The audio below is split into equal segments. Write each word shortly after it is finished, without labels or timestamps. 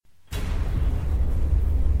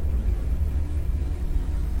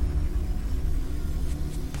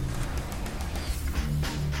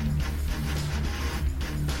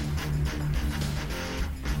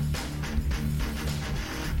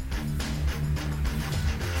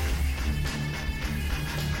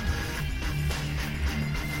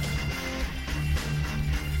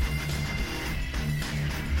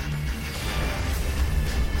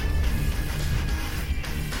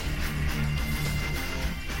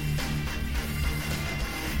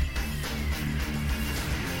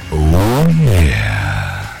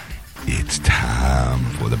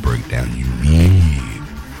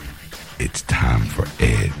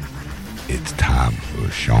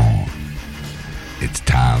Sean. It's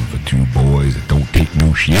time for two boys that don't take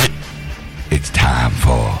no shit. It's time for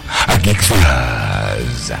a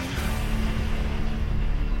Geeksters.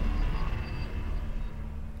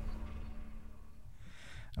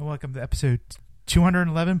 Welcome to episode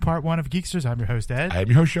 211, part 1 of Geeksters. I'm your host, Ed. I'm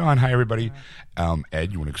your host, Sean. Hi, everybody.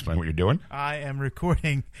 Ed, you want to explain what you're doing? I am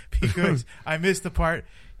recording because I missed the part.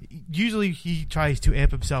 Usually he tries to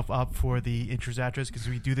amp himself up for the intros, outros, because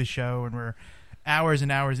we do the show and we're hours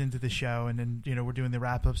and hours into the show, and then we're doing the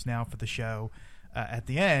wrap-ups now for the show at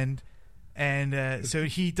the end. And so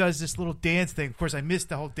he does this little dance thing. Of course, I missed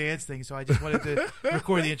the whole dance thing, so I just wanted to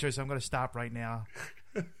record the intro, so I'm going to stop right now.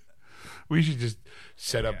 We should just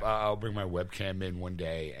set up. I'll bring my webcam in one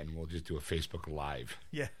day, and we'll just do a Facebook Live.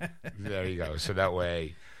 Yeah. There you go. So that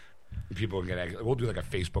way, people can we'll do like a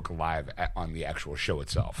Facebook Live on the actual show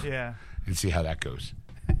itself. Yeah. And see how that goes.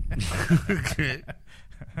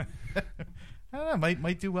 I don't know.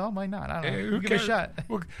 Might do well, might not. I don't know. We'll give it a shot.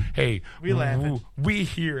 Well, hey, we laugh. We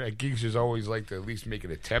here at Geeksters always like to at least make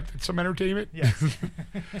an attempt at some entertainment. Yes.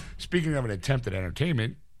 Speaking of an attempt at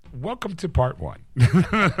entertainment, welcome to part 1.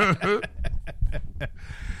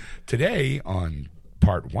 Today, on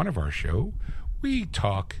part 1 of our show, we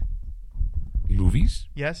talk movies.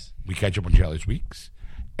 Yes. We catch up on Charlie's Weeks.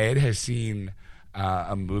 Ed has seen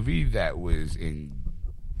a movie that was in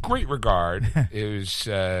great regard. It was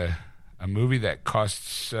a movie that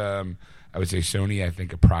costs, I would say, Sony, I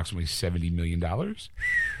think, approximately $70 million.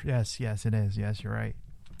 Yes, it is. Yes, you're right.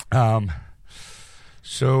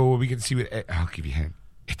 So we can see what I'll give you a hint.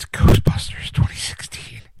 It's Ghostbusters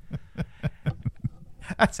 2016.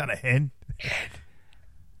 That's not a hint.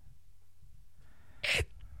 Ed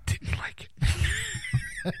didn't like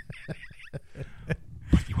it.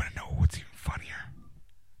 But you want to know what's even funnier?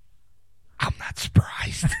 I'm not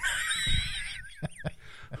surprised.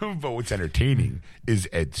 But what's entertaining is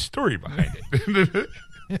Ed's story behind it.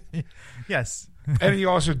 Yes. And he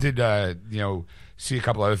also did, see a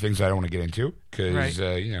couple other things I don't want to get into because, right.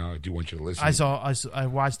 I do want you to listen. I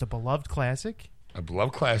watched a beloved classic. A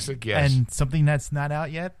beloved classic, yes. And something that's not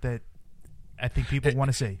out yet that I think people want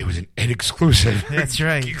to see. It was an Ed exclusive. That's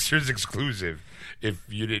right. Geeksters exclusive if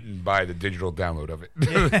you didn't buy the digital download of it.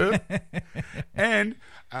 Yeah. And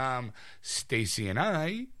Stacy and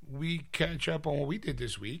I, we catch up on what we did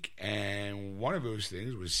this week, and one of those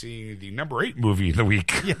things was seeing the number 8 movie of the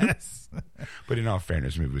week. Yes. But in all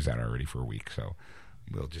fairness, the movie was out already for a week, so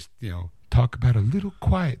we'll just, talk about a little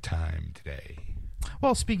quiet time today.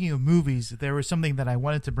 Well, speaking of movies, there was something that I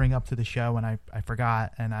wanted to bring up to the show, and I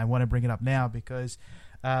forgot, and I want to bring it up now because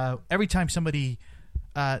every time somebody...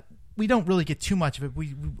 we don't really get too much of it.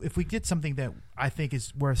 If we get something that I think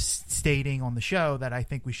is worth stating on the show, that I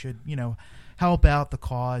think we should, help out the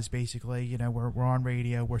cause. Basically, we're on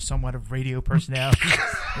radio. We're somewhat of radio personalities.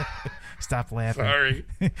 Stop laughing. Sorry.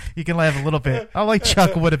 You can laugh a little bit. I like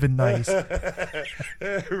Chuck. Would have been nice.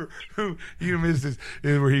 You missed this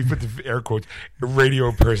where he put the air quotes.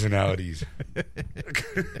 Radio personalities.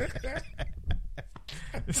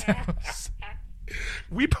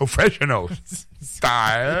 We professionals.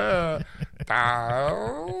 Style.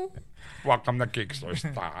 Welcome to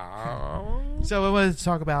Geeksters. Style. So I wanted to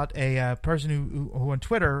talk about a person who on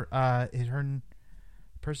Twitter, her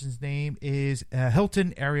person's name is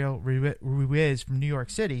Hilton Ariel Ruiz from New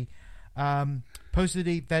York City.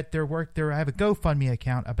 Posted that I have a GoFundMe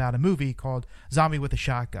account about a movie called Zombie with a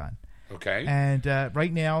Shotgun. Okay. And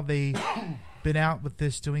right now they... been out with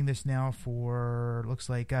doing this now for looks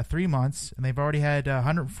like 3 months, and they've already had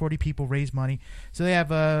 140 people raise money. So they have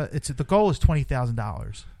the goal is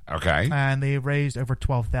 $20,000. Okay, and they raised over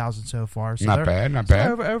 $12,000 so far. So not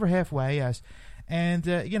bad. Over halfway, yes. And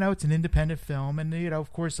it's an independent film, and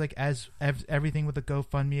of course, like as everything with the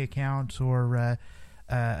GoFundMe account or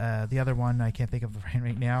the other one I can't think of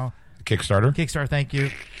right now. Kickstarter, thank you.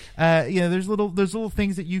 There's little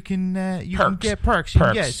things that you can get perks. You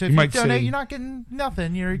can get. So if you donate, you're not getting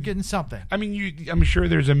nothing. You're getting something. I mean, I'm sure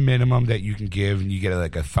there's a minimum that you can give, and you get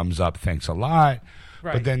like a thumbs up, thanks a lot.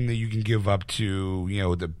 Right. But then you can give up to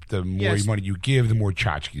the more money you give, the more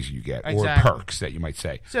tchotchkes you get, exactly. Or perks that you might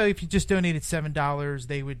say. So if you just donated $7,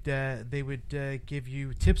 they would give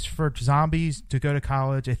you tips for zombies to go to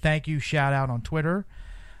college, a thank you shout out on Twitter.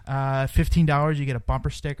 $15 you get a bumper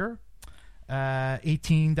sticker.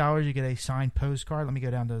 $18 you get a signed postcard. Let me go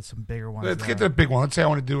down to some bigger ones. Let's get the big one. Let's say I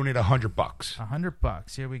want to donate $100.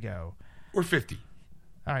 $100. Here we go. Or 50.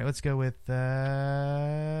 All right, let's go with.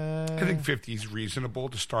 I think 50 is reasonable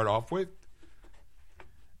to start off with.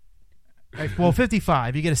 Well,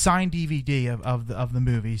 55. You get a signed DVD of the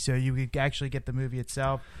movie, so you could actually get the movie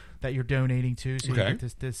itself that you're donating to, so you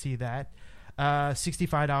get to see that.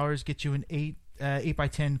 $65 gets you an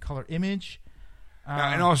 8x10 color image.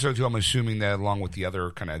 And also, too, I'm assuming that along with the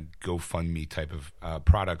other kind of GoFundMe type of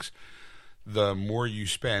products, the more you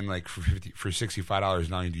spend, like for $65,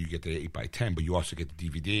 not only do you get the 8x10, but you also get the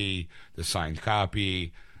DVD, the signed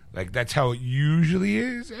copy. Like that's how it usually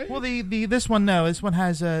is. Eh? Well, this one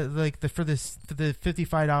has for the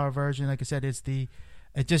 $55 version. Like I said, it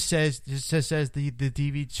just says the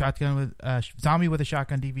DVD shotgun with Zombie with a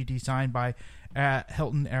Shotgun DVD signed by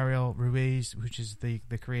Hilton Ariel Ruiz, which is the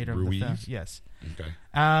creator of the film. Yes. Okay.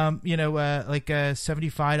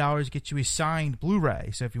 $75 gets you a signed Blu-ray.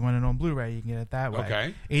 So if you want it on Blu-ray, you can get it that way.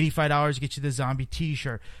 Okay. $85 gets you the Zombie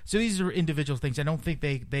T-shirt. So these are individual things. I don't think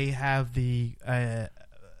they have the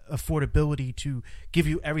affordability to give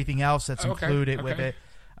you everything else that's included with it.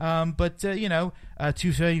 But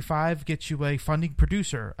 $275 gets you a funding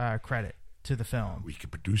producer credit to the film. We could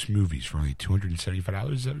produce movies for only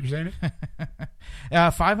 $275. Is that what you're saying?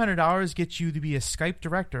 $500 gets you to be a Skype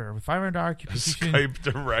director. With $500, Skype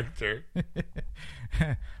director.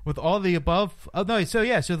 With all the above. Oh no! So the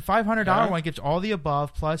 $500 one gets all the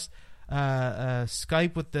above plus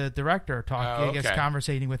Skype with the director,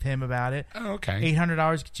 conversating with him about it. Oh, okay.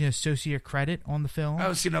 $800 gets you an associate credit on the film.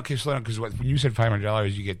 Oh, see, okay, slow down, because when you said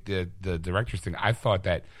 $500, you get the director's thing. I thought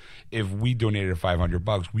that if we donated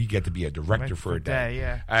 $500, we get to be a director for a day.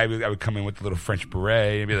 Yeah, I would come in with the little French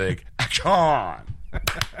beret and be like, action.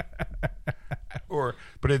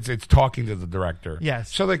 But it's talking to the director.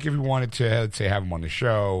 Yes. So like if you wanted to, let's say, have him on the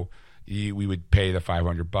show, we would pay the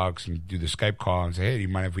 $500 and do the Skype call and say, hey, do you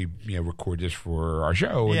mind if we record this for our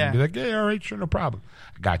show? And you'd be like, yeah, all right, sure, no problem.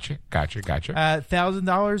 Gotcha.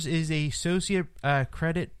 $1,000 is a associate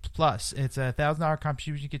credit plus. It's a $1,000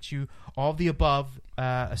 contribution, gets you all the above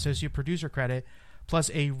associate producer credit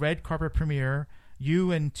plus a red carpet premiere.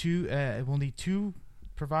 You and two will need to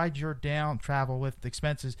provide your down travel with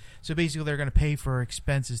expenses. So basically, they're going to pay for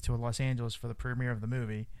expenses to Los Angeles for the premiere of the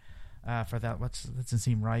movie. For that, that doesn't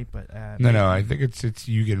seem right, but no. I think it's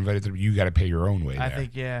you get invited to. You got to pay your own way. I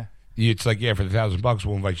think it's like for the $1,000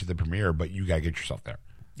 we'll invite you to the premiere, but you got to get yourself there.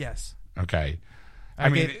 Yes. Okay. I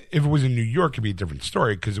mean, if it was in New York, it'd be a different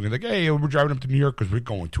story because we're like, hey, we're driving up to New York because we're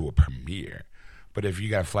going to a premiere. But if you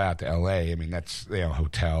got to fly out to L.A., I mean, that's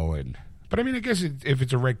hotel and. But I mean, I guess if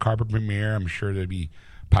it's a red carpet premiere, I'm sure there'd be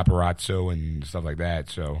paparazzo and stuff like that.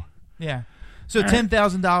 So yeah. So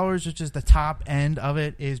 $10,000, which is the top end of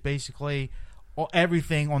it, is basically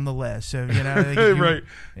everything on the list. So right.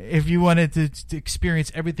 If you wanted to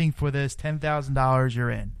experience everything for this, $10,000, you're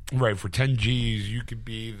in. Right. For 10 G's, you could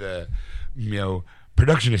be the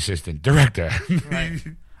production assistant, director. Right.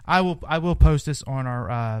 I will post this on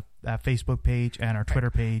our Facebook page and our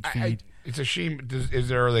Twitter page feed. It's a shame. Is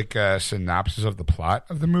there like a synopsis of the plot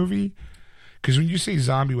of the movie? Because when you say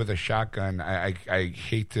Zombie with a Shotgun, I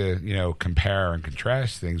hate to compare and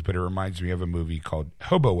contrast things, but it reminds me of a movie called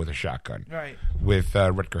Hobo with a Shotgun, right? With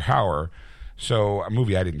Rutger Hauer. So a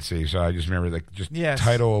movie I didn't see, so I just remember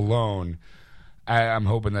title alone. I'm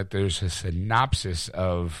hoping that there's a synopsis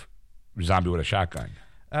of Zombie with a Shotgun.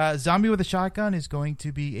 Zombie with a Shotgun is going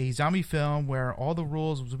to be a zombie film where all the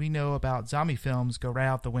rules we know about zombie films go right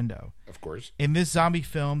out the window. Of course. In this zombie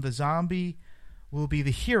film, the zombie will be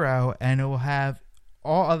the hero, and it will have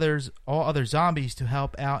all other zombies to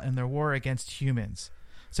help out in their war against humans.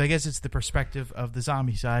 So I guess it's the perspective of the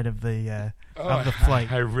zombie side of the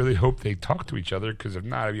flight. I really hope they talk to each other, because if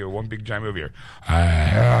not, it'll be one big giant movie here.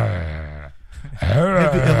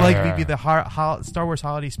 It'd like maybe the Star Wars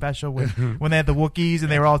Holiday Special when they had the Wookiees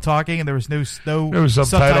and they were all talking and there was no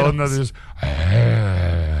subtitle, and there's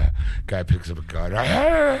guy picks up a gun.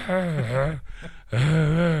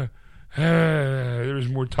 There was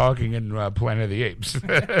more talking in Planet of the Apes.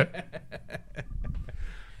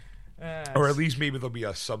 Or at least maybe there'll be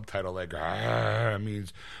a subtitle like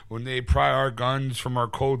means when they pry our guns from our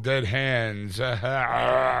cold dead hands.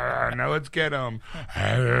 Now let's get them.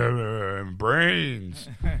 Brains.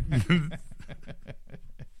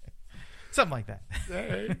 Something like that.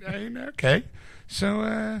 Okay.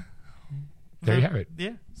 So there you have it.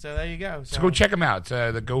 Yeah. So there you go. So go check them out.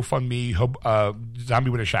 The GoFundMe Zombie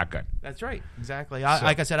with a Shotgun. That's right. Exactly.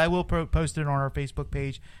 Like I said, I will post it on our Facebook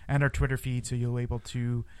page and our Twitter feed, so you'll be able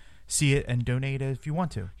to see it and donate it if you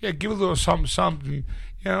want to. Yeah, give a little something,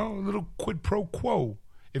 a little quid pro quo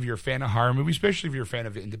if you're a fan of horror movies, especially if you're a fan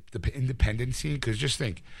of the independent scene. Because just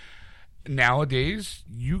think, nowadays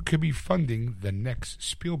you could be funding the next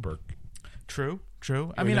Spielberg. True.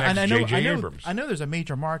 I mean, I know there's a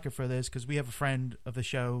major market for this because we have a friend of the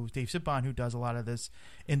show, Dave Sipon, who does a lot of this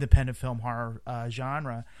independent film horror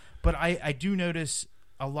genre. But I do notice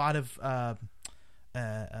a lot of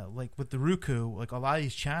like with the Roku, like a lot of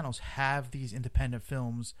these channels have these independent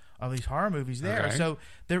films of these horror movies there. Okay. So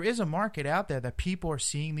there is a market out there that people are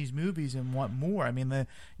seeing these movies and want more. I mean,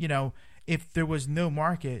 if there was no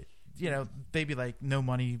market, they'd be like, no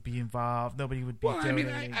money be involved, nobody would be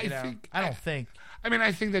donating. I don't think. I mean,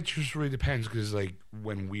 I think that just really depends because, like,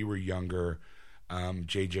 when we were younger,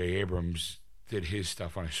 J.J. Abrams did his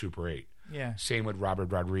stuff on a Super 8. Yeah. Same with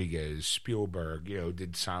Robert Rodriguez, Spielberg,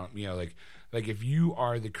 did silent, like if you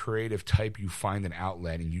are the creative type, you find an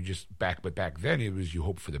outlet and you just but back then it was you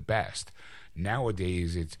hope for the best.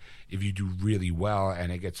 Nowadays, it's if you do really well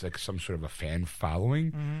and it gets like some sort of a fan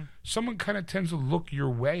following, someone kind of tends to look your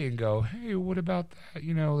way and go, hey, what about that?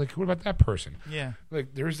 Like, what about that person? Yeah.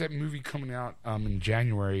 Like, there's that movie coming out in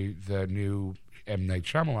January, the new M. Night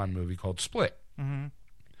Shyamalan movie called Split. Mm-hmm.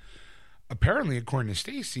 Apparently, according to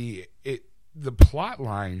Stacy, the plot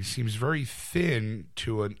line seems very thin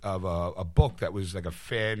to a book that was like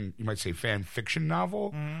you might say fan fiction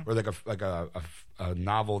novel, or like a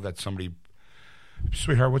novel that somebody.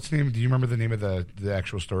 Sweetheart, what's the name? Do you remember the name of the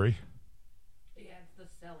actual story? Yeah, it's The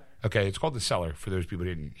Cellar. Okay, it's called The Cellar for those people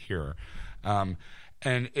who didn't hear. And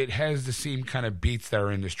it has the same kind of beats that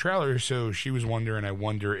are in this trailer. So she was wondering. I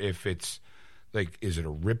wonder if it's like, is it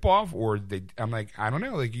a ripoff or I'm like, I don't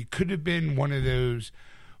know. Like, it could have been one of those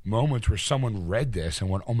moments where someone read this and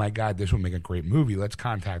went, oh my God, this would make a great movie. Let's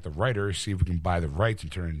contact the writer, see if we can buy the rights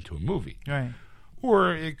and turn it into a movie. Right.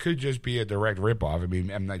 Or it could just be a direct ripoff. I mean,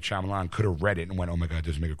 M. Night Shyamalan could have read it and went, oh my God,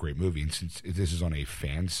 this would make a great movie. And since this is on a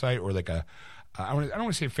fan site or like I don't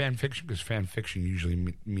want to say fan fiction because fan fiction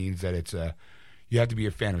usually means that it's you have to be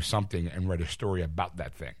a fan of something and write a story about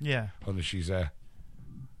that thing. Yeah. Although she's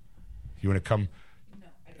you want to come? No,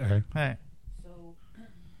 I don't. Okay. Right. So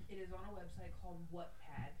it is on a website called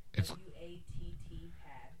Wattpad. It's WATT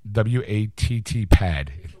Pad WATT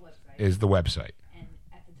Pad is the website. is the website. And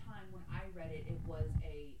at the time when I read it, it was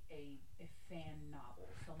a fan novel.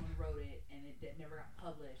 Someone wrote it, and it never got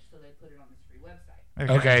published, so they put it on this free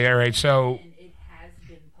website. Okay, all right. So And it has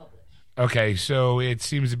been published. okay, so it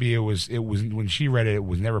seems to be it was when she read it, it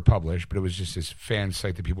was never published, but it was just this fan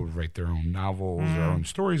site that people would write their own novels, their own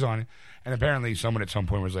stories on it. And apparently, someone at some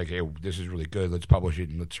point was like, "Hey, this is really good. Let's publish it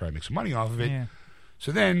and let's try to make some money off of it." Yeah.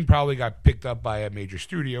 So then, probably got picked up by a major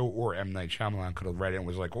studio, or M. Night Shyamalan could have read it and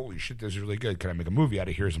was like, "Holy shit, this is really good. Can I make a movie out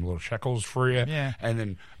of here? Some little shekels for you." Yeah. And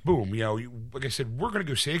then, boom, like I said, we're gonna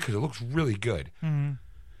go see it because it looks really good. Mm-hmm.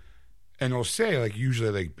 And they'll say, like,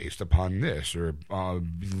 usually, like, based upon this or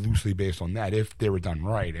loosely based on that, if they were done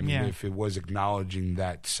right. I mean, Yeah. if it was acknowledging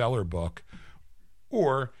that seller book,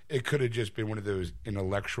 or it could have just been one of those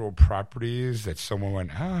intellectual properties that someone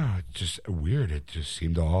went, it's just weird. It just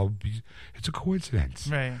seemed to all be, it's a coincidence.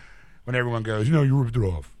 Right. When everyone goes, no, you ripped it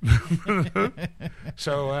off.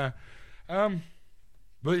 So, but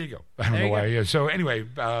there you go. I don't There know you why. go. Yeah. So anyway,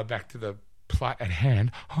 back to the plot at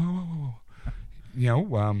hand.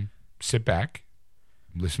 Sit back,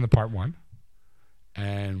 listen to part one,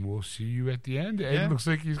 and we'll see you at the end. Yeah. It looks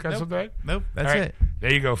like he's got Nope. something. Nope. That's All right. it.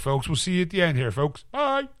 There you go, folks. We'll see you at the end here, folks.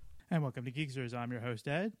 Bye. And welcome to Geeksters. I'm your host,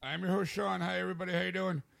 Ed. I'm your host, Sean. Hi, everybody. How you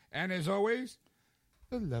doing? And as always,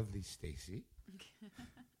 the lovely Stacy.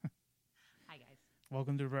 Hi, guys.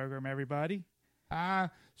 Welcome to the program, everybody.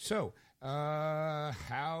 So,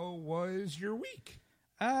 how was your week?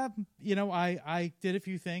 I did a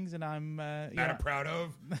few things, and I'm Not proud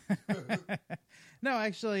of. No,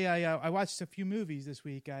 actually, I watched a few movies this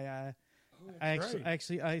week. I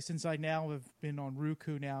since I now have been on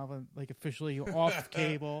Roku now, I'm like officially off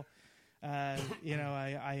cable. There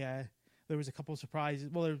was a couple of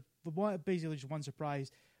surprises. Well, basically just one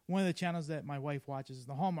surprise. One of the channels that my wife watches is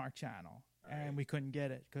the Hallmark Channel, and we couldn't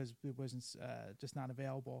get it because it wasn't just not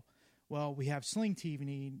available. Well, we have Sling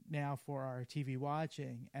TV now for our TV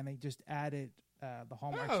watching, and they just added the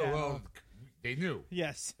Hallmark Channel. Well, they knew.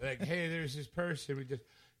 Yes. Like, hey, there's this person. We just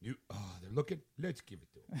knew. Oh, they're looking. Let's give it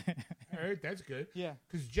to them. All right, that's good. Yeah.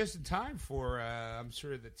 Because just in time for, I'm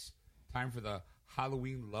sure that's time for the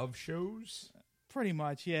Halloween love shows. Pretty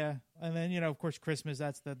much, yeah. And then, of course, Christmas,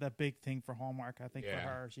 that's the big thing for Hallmark, I think, Yeah. for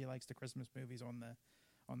her. She likes the Christmas movies on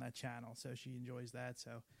that channel, so she enjoys that.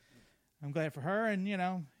 So I'm glad for her, and,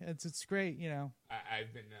 it's great,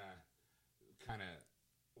 I've been kind of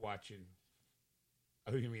watching.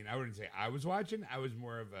 I mean, I wouldn't say I was watching. I was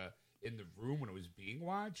more of in the room when it was being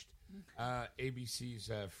watched. ABC's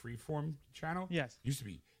Freeform channel. Yes. Used to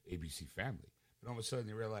be ABC Family. But all of a sudden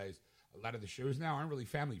they realized a lot of the shows now aren't really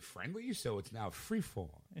family friendly, so it's now Freeform.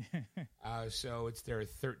 So it's their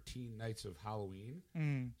 13 Nights of Halloween.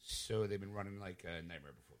 Mm. So they've been running like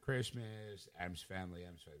Nightmare Before Christmas, Addams Family,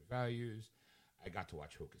 Addams Family Values. I got to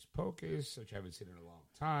watch Hocus Pocus, which I haven't seen in a long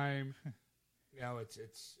time.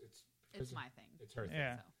 It's my thing. It's her thing.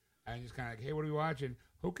 Yeah. So. I'm just kind of like, hey, what are we watching?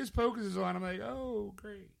 Hocus Pocus is on. I'm like, oh,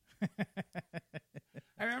 great.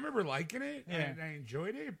 I remember liking it, and I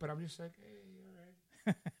enjoyed it, but I'm just like, hey, all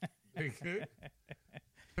right. Very good.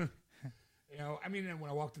 And when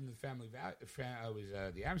I walked into the family,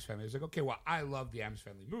 the Addams Family, I was like, okay, well, I love the Addams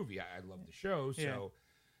Family movie. I love the show, so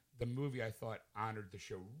the movie I thought honored the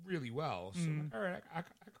show really well. So, all right, I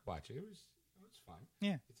could watch it. It was fun.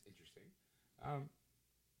 Yeah. It's interesting.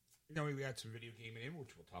 We got some video gaming in,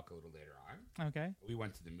 which we'll talk a little later on. Okay. We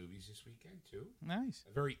went to the movies this weekend, too. Nice.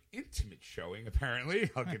 A very intimate showing, apparently.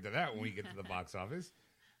 I'll get to that when we get to the box office.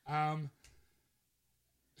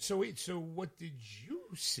 So what did you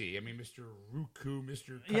see? I mean, Mr. Ruku,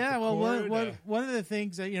 Mr. One of the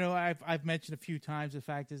things that I've mentioned a few times, the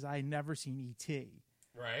fact is I never seen E.T.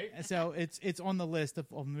 Right. And so it's on the list of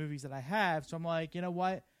movies that I have. So I'm like, you know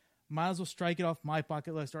what? Might as well strike it off my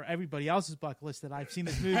bucket list or everybody else's bucket list that I've seen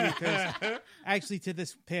this movie. Because actually, to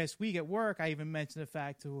this past week at work, I even mentioned the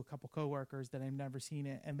fact to a couple coworkers that I've never seen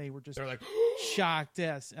it, and they're like shocked.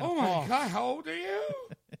 Yes. Oh my God! How old are you?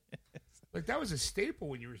 Like that was a staple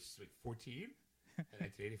when you were like 14. In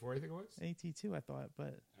 1984, I think it was. 82, I thought,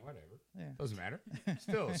 but whatever. Yeah, doesn't matter.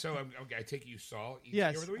 Still, so I take it you saw E.T.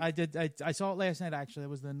 Yes, over the week? I did. I saw it last night. Actually, it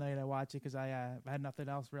was the night I watched it because I had nothing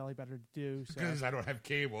else really better to do. Because I don't have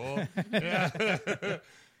cable. So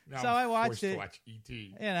I watched it. To watch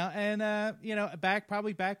E.T. Back in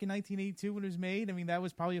 1982 when it was made. I mean, that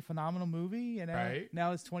was probably a phenomenal movie. Right.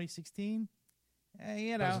 Now it's 2016.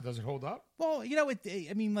 Does it hold up? Well,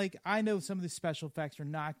 I know some of the special effects are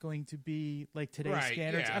not going to be like today's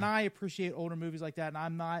standards, and I appreciate older movies like that, and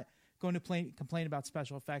I'm not going to complain about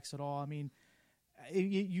special effects at all. I mean,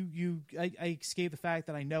 I escape the fact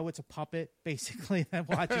that I know it's a puppet, basically, that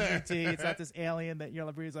watching E.T. It's not this alien that you're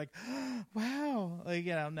like, wow,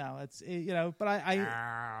 no, it's but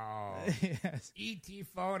yes. E.T.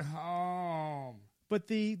 phone home. But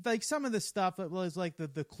some of the stuff that was like the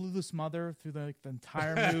clueless mother through the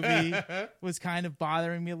entire movie was kind of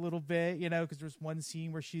bothering me a little bit, because there's one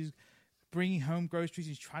scene where she's bringing home groceries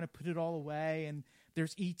and she's trying to put it all away, and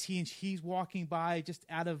there's E.T. and he's walking by just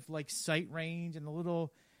out of like sight range, and the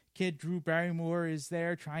little kid Drew Barrymore is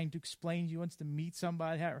there trying to explain he wants to meet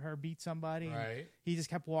somebody, her meet somebody. Right. He just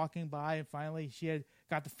kept walking by, and finally she had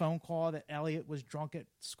got the phone call that Elliot was drunk at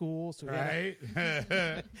school, so she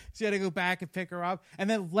had to go back and pick her up, and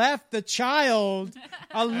then left the child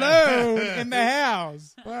alone in the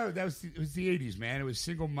house. Well, it was the 80s, man. It was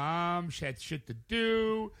single mom. She had shit to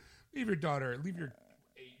do. Leave your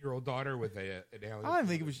 8-year-old daughter with an alien. I don't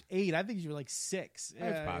think it was 8. I think you were like 6.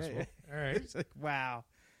 That's possible. All right. It's like, wow.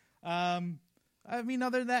 I mean,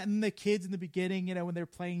 other than that, and the kids in the beginning, when they're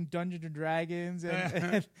playing Dungeons and Dragons,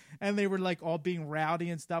 and they were like all being rowdy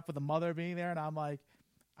and stuff with the mother being there, and I'm like,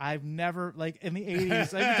 I've never, like in the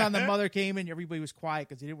 80s, every time the mother came in, everybody was quiet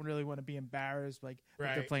because they didn't really want to be embarrassed, like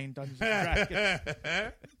they're playing Dungeons and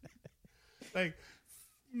Dragons. Like,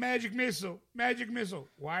 magic missile.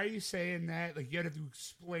 Why are you saying that? Like, you have to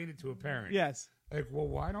explain it to a parent. Yes. Like, well,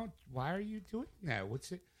 why are you doing that?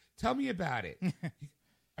 What's it? Tell me about it.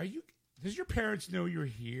 Does your parents know you're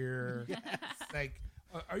here? Yes. Like,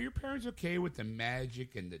 are your parents okay with the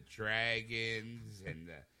magic and the dragons and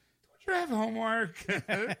don't you have homework?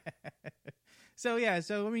 So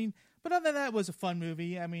I mean, but other than that, it was a fun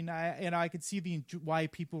movie. I mean, I could see why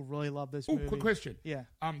people really love this movie. Quick question. Yeah.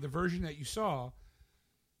 The version that you saw,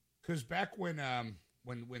 because back when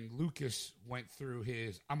Lucas went through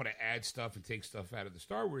I'm going to add stuff and take stuff out of the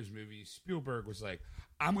Star Wars movies, Spielberg was like,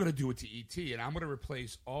 I'm going to do it to E.T. and I'm going to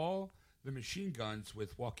replace all the machine guns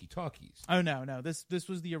with walkie-talkies. Oh no! This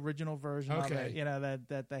was the original version of it,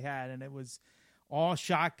 that they had, and it was all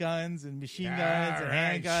shotguns and machine guns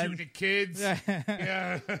and handguns, shooting at kids.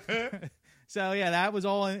 Yeah. So that was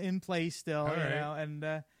all in place still, right. and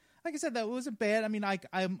like I said, that wasn't bad. I mean,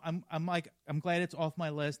 I'm glad it's off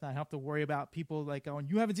my list, and I don't have to worry about people like going,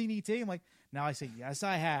 "You haven't seen E.T.?" I'm like, now I say, yes,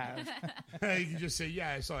 I have. You can just say,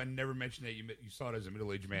 yeah, I saw it. And never mention that you saw it as a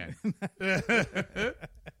middle-aged man.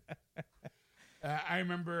 I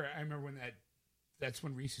remember when that's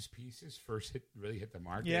when Reese's Pieces first really hit the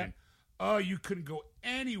market. Yeah. And, you couldn't go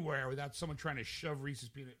anywhere without someone trying to shove Reese's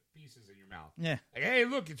Pieces in your mouth. Yeah. Like, hey,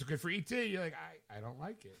 look, it's good for E.T. You're like, I don't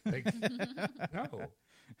like it. Like, no.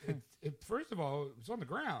 First of all, it was on the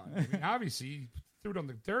ground. I mean, obviously, he threw it on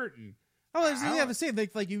the dirt, and Oh, yeah, the same.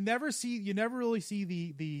 Like you never really see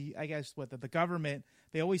the I guess the government.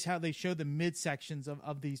 They show the midsections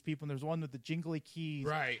of these people. And there's one with the jingly keys,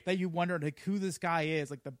 Right. that you wonder like who this guy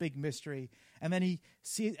is, like the big mystery. And then he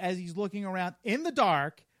sees as he's looking around in the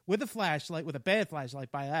dark with a flashlight, with a bad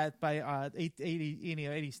flashlight by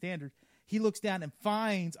 80 standard. He looks down and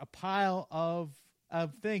finds a pile of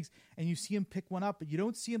things, and you see him pick one up, but you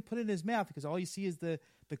don't see him put it in his mouth because all you see is the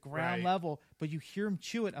ground level, but you hear him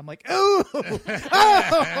chew it. I'm like, oh,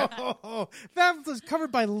 that was covered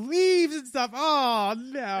by leaves and stuff. Oh,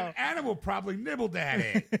 no. An animal probably nibbled at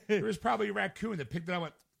it. There was probably a raccoon that picked it up and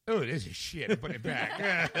went, oh, this is shit, and put it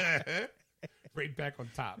back. Right back on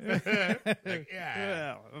top. Like,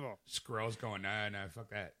 yeah. Squirrel's going, no, fuck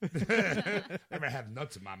that. Never have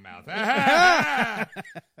nuts in my mouth.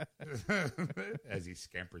 As he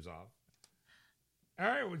scampers off. All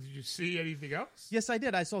right. Well, did you see anything else? Yes, I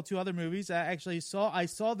did. I saw 2 other movies. I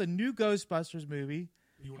saw the new Ghostbusters movie.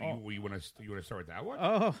 You want to start with that one?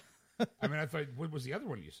 Oh. I mean, I thought, what was the other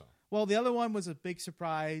one you saw? Well, the other one was a big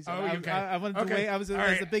surprise. Oh, okay. I wanted to wait. It was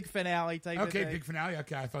a big finale type of thing. Okay, big finale.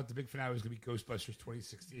 Okay, I thought the big finale was going to be Ghostbusters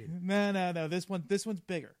 2016. No. This one's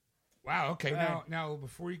bigger. Wow. Okay. Now,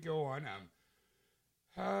 before you go on,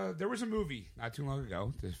 there was a movie not too long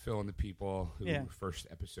ago to fill in the people who first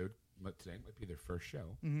episode today might be their first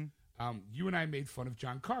show. Mm-hmm. You and I made fun of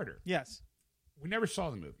John Carter. Yes. We never saw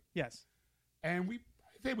the movie. Yes. And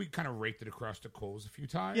I think we kind of raked it across the coals a few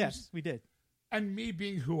times. Yes, we did. And me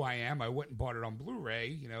being who I am, I went and bought it on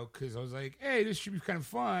Blu-ray, because I was like, hey, this should be kind of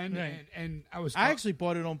fun. Right. And I actually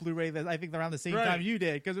bought it on Bluray I think around the same time you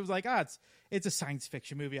did, because it was like, it's a science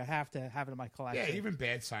fiction movie. I have to have it in my collection. Yeah, even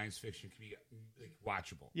bad science fiction can be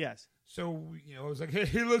watchable. Yes. So, I was like,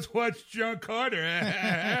 hey, let's watch John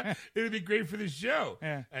Carter. It would be great for the show.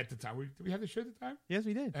 Yeah. At the time. Did we have the show at the time? Yes,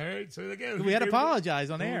 we did. All right. So, we had to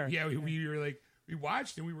apologize on air. Yeah, we were like, we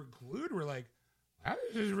watched and we were glued. We're like, wow,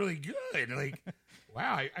 this is really good. Like,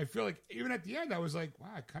 wow, I feel like even at the end, I was like, wow,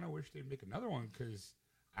 I kind of wish they'd make another one because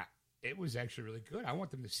it was actually really good. I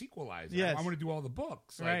want them to sequelize it. Yes. I want to do all the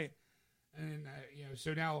books. Right. And,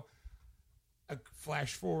 so now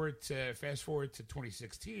fast forward to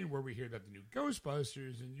 2016 where we hear about the new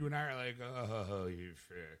Ghostbusters and you and I are like,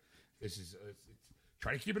 this is,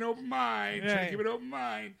 try to keep an open mind. Right. Try to keep an open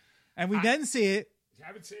mind. And we didn't see it. You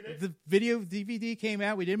haven't seen it? The video DVD came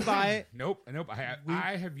out. We didn't buy it. Nope.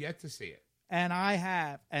 I have yet to see it. And I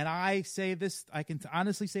have. And I say this, I can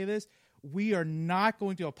honestly say this. We are not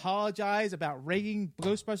going to apologize about raking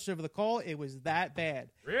Ghostbusters over the coal. It was that bad.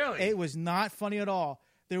 Really? It was not funny at all.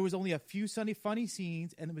 There was only a few funny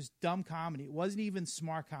scenes, and it was dumb comedy. It wasn't even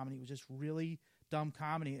smart comedy. It was just really dumb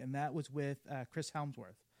comedy, and that was with Chris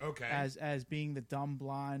Hemsworth. Okay. As being the dumb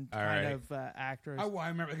blonde kind of actor. Oh, well, I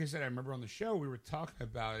remember, like I said, I remember on the show we were talking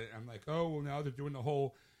about it. I'm like, oh, well, now they're doing the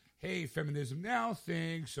whole, hey, feminism now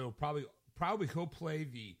thing. So probably he'll play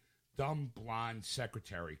the dumb blonde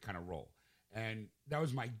secretary kind of role, and that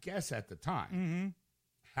was my guess at the time.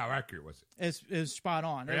 Mm-hmm. How accurate was it? It was spot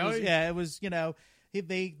on. Really? It was.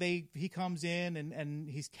 He comes in and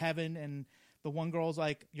he's Kevin and. The one girl's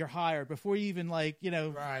like, you're hired before you even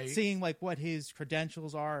seeing what his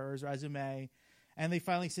credentials are or his resume. And they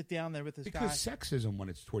finally sit down there with this guy. Because sexism, when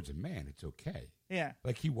it's towards a man, it's okay. Yeah.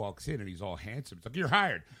 Like he walks in and he's all handsome. It's like, you're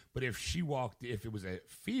hired. But if it was a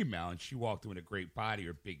female and she walked in with a great body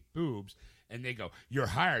or big boobs and they go, you're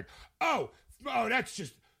hired. Oh, that's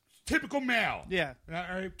just typical male. Yeah. All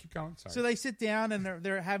right, keep going. Sorry. So they sit down and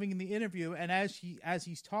they're having the interview. And as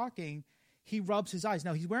he's talking, he rubs his eyes.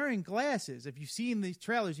 Now, he's wearing glasses. If you've seen the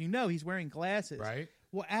trailers, he's wearing glasses. Right.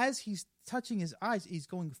 Well, as he's touching his eyes, he's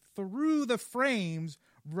going through the frames,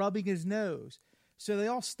 rubbing his nose. So they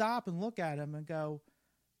all stop and look at him and go,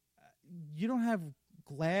 you don't have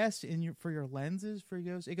glass for your lenses for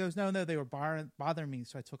yours? He goes, no, they were bothering me,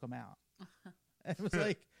 so I took them out. And it was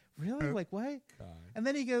like, really? Like, what? God. And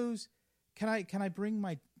then he goes, can I bring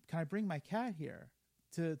my cat here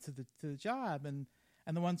to the job? And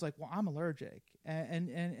the one's like, well, I'm allergic, and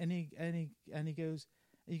he goes,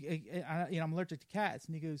 I'm allergic to cats,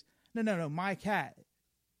 and he goes, no, my cat,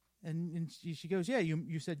 and she goes, yeah,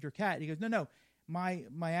 you said your cat. And he goes, no, my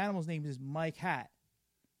animal's name is Mike Hat,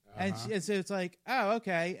 and so it's like, oh,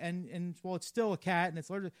 okay, and well, it's still a cat, and it's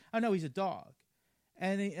allergic. Oh no, he's a dog,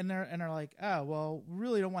 and they're like, oh, well, we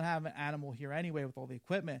really don't want to have an animal here anyway with all the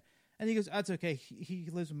equipment. And he goes, "That's okay. He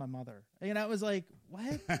lives with my mother." And I was like,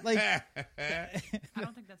 "What?" Like, I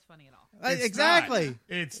don't think that's funny at all. It's exactly. not.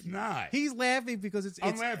 It's not. He's laughing because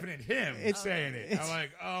I'm laughing at him saying it. I'm like,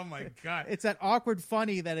 oh my God. It's that awkward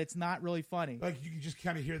funny that it's not really funny. Like you can just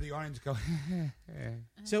kind of hear the audience go.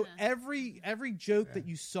 So every joke that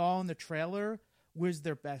you saw in the trailer was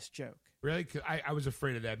their best joke. Really? 'Cause I was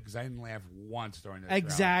afraid of that because I didn't laugh once during that.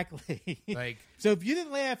 Exactly. Like, so if you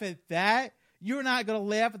didn't laugh at that, you're not going to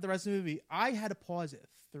laugh at the rest of the movie. I had to pause it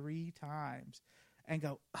 3 times and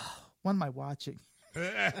go, "Oh, what am I watching?"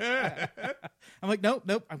 I'm like, nope.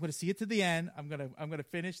 I'm going to see it to the end. I'm going to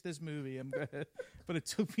finish this movie. But it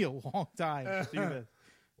took me a long time to do this.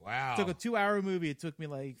 wow. It took a 2-hour movie. It took me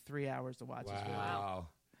like 3 hours to watch this movie. Wow.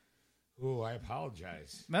 Ooh, I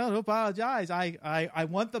apologize. No, don't apologize. I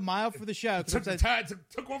want the mile for the show. Took the time.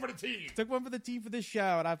 Took one for the team. Took one for the team for this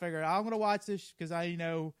show, and I figured I'm going to watch this because I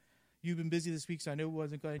know you've been busy this week, so I knew it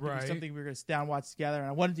wasn't going to be something we were going to sit down and watch together. And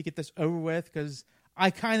I wanted to get this over with because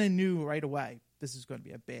I kind of knew right away this is going to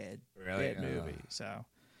be a bad movie. So,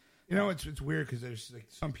 you know, it's weird because there's like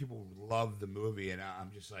some people love the movie, and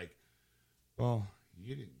I'm just like, well,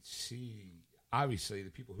 you didn't see. Obviously,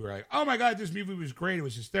 the people who are like, oh my God, this movie was great. It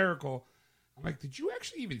was hysterical. I'm like, did you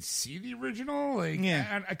actually even see the original? Like,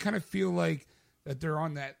 yeah. I kind of feel like that they're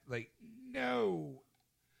on that. Like, no.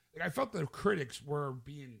 Like, I felt the critics were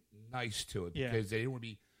being nice to it because they didn't want to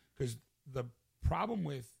be. Because the problem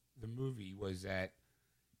with the movie was that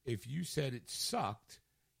if you said it sucked,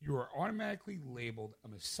 you were automatically labeled a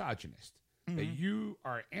misogynist. Mm-hmm. That you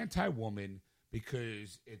are anti-woman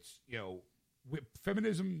because it's, you know,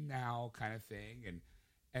 feminism now kind of thing.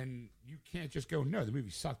 And you can't just go, no, the movie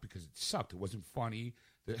sucked because it sucked. It wasn't funny.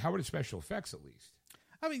 How were the special effects at least?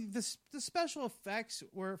 I mean, the special effects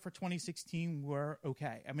were for 2016 were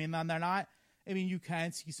okay. I mean, they're not. I mean, you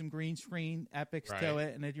can see some green screen epics to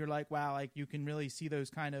it, and then you're like, wow, like you can really see those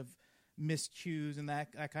kind of miscues and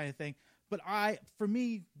that kind of thing. But for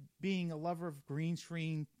me, being a lover of green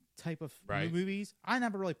screen type of movies, I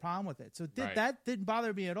never really problem with it. So that didn't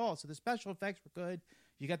bother me at all. So the special effects were good.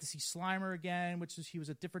 You got to see Slimer again, he was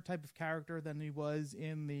a different type of character than he was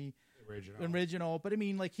in the original. But I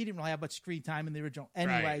mean, like he didn't really have much screen time in the original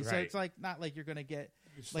anyway. So it's like not like you're going to get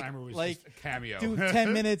Slimer was just a cameo. Do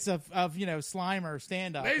 10 minutes of Slimer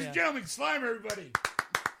stand up. Ladies and gentlemen, Slimer, everybody.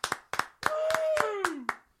 Woo!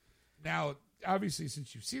 Now, obviously,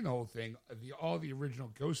 since you've seen the whole thing, all the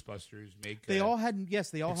original Ghostbusters make they all had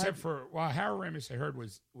except for Harold Ramis, I heard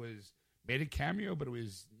was made a cameo, but it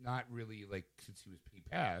was not really like since he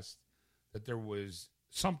passed that there was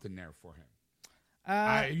something there for him.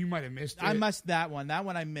 You might have missed it. I missed that one. That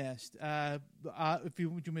one I missed. Would you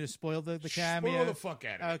want me to spoil the cameo? Spoil the fuck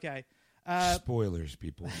out of it. Okay. Spoilers,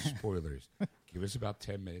 people. Spoilers. Give us about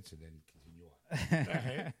 10 minutes and then continue on. All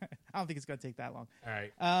right. I don't think it's going to take that long. All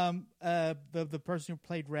right. The person who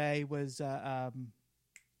played Ray was I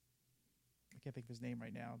can't think of his name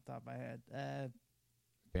right now on top of my head.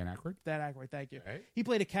 Dan Aykroyd? Dan Aykroyd, thank you. Right. He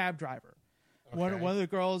played a cab driver. Okay. One of the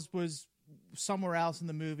girls was somewhere else in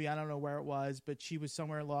the movie. I don't know where it was, but she was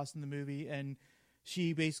somewhere lost in the movie, and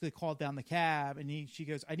she basically called down the cab, and she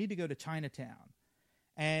goes, I need to go to Chinatown.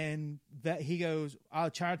 And he goes,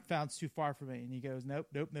 Chinatown's too far for me. And he goes, nope,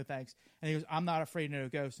 no thanks. And he goes, I'm not afraid of no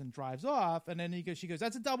ghosts, and drives off. And then she goes,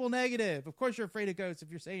 that's a double negative. Of course you're afraid of ghosts if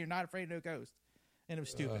you're saying you're not afraid of no ghost. And it was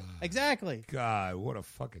stupid. Exactly. God, what a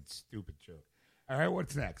fucking stupid joke. All right,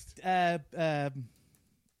 what's next? Bill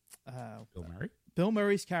Murray? Bill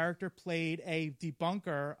Murray's character played a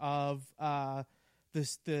debunker of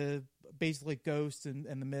the basically ghosts and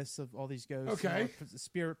the myths of all these ghosts. Okay. The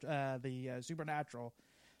spirit, the supernatural.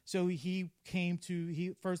 So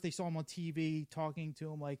first they saw him on TV talking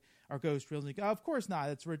to him like, are ghosts real? And he goes, oh, of course not.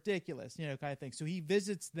 That's ridiculous, kind of thing. So he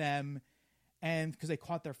visits them and because they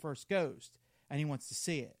caught their first ghost and he wants to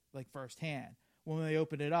see it like firsthand. When they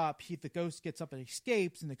open it up, the ghost gets up and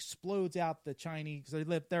escapes and explodes out the Chinese.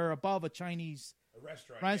 They're above a Chinese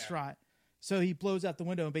restaurant. Yeah. So he blows out the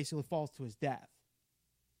window and basically falls to his death.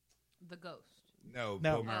 The ghost. No,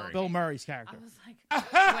 Bill Murray. Bill Murray's character. I was like,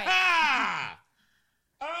 wait.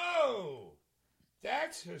 Oh,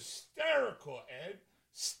 that's hysterical, Ed.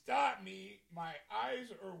 Stop me. My eyes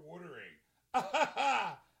are watering.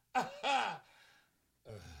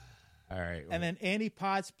 All right. And then Annie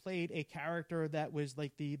Potts played a character that was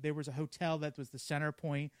like there was a hotel that was the center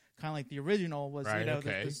point, kind of like the original was,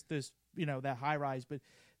 this that high rise, but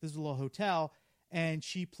this is a little hotel, and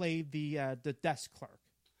she played the desk clerk.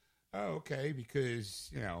 Oh, okay,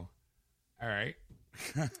 because all right.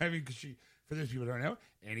 I mean, because for those people who don't know,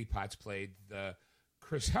 Annie Potts played the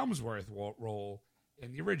Chris Hemsworth role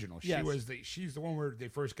in the original. Yes. She's the one where they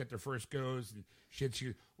first get their first goes and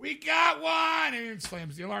she we got one, and it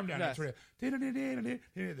slams the alarm down. Yes. That's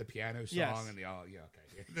where the piano song Yes. and the all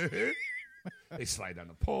okay. They slide down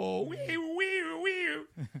the pole. Wee, wee,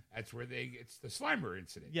 wee. That's where it's the Slimer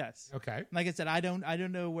incident. Yes. Okay. Like I said, I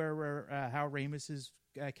don't know where how Ramus's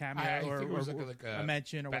cameo I or, think it was or like a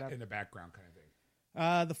mention or whatever. in the background kind of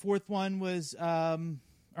thing. The fourth one was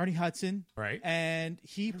Ernie Hudson, Right. and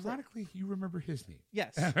he Ironically, you remember his name.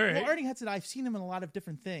 yes. All right. Well, Ernie Hudson, I've seen him in a lot of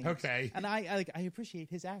different things. Okay. and I appreciate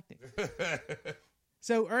his acting.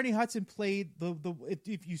 So Ernie Hudson played the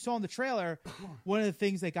if you saw in the trailer, one of the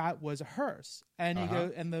things they got was a hearse, and you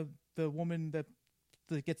go and the woman that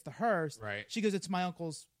gets the hearse, Right. she goes, "It's my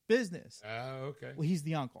uncle's business." Oh, okay. Well, he's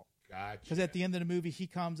the uncle. Gotcha. Because at the end of the movie, he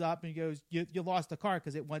comes up and he goes, "You lost the car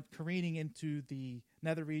because it went careening into the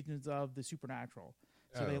nether regions of the supernatural."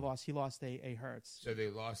 So he lost a Hertz. So they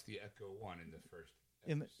lost the Echo 1 in the first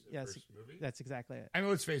Yes, first movie? that's exactly it. I mean,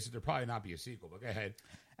 let's face it, there'll probably not be a sequel, but go ahead.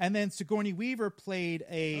 And then Sigourney Weaver played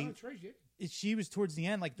Oh, that's right, yeah. she was towards the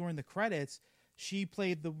end, like during the credits, she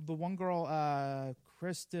played the one girl,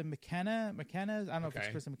 Krista McKenna. I don't know if it's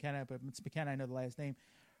Okay. Krista McKenna, but it's McKenna. I know the last name.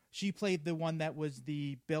 She played the one that was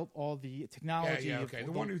built all the technology. Yeah, of okay.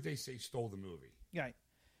 The one who they say stole the movie. Right.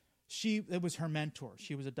 It was her mentor.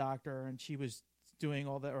 She was a doctor, and she was doing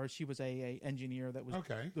all that, or she was a engineer that was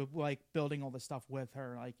like building all the stuff with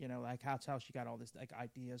her, like like that's how she got all this like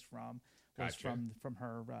ideas from was Gotcha. from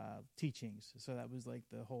her teachings. So that was like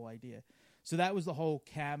the whole idea. So that was the whole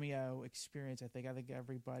cameo experience. I think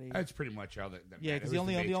everybody. That's pretty much all that. Yeah, because the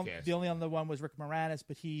only other one was Rick Moranis,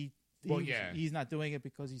 but he's not doing it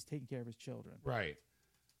because he's taking care of his children. Right.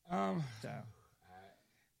 So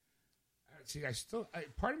See,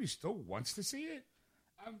 part of me still wants to see it.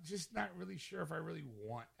 I'm just not really sure if I really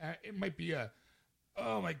want. It might be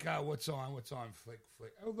oh my god, what's on? Flick.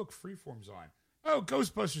 Oh look, Freeform's on. Oh,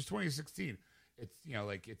 Ghostbusters 2016.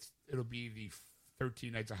 It's it'll be the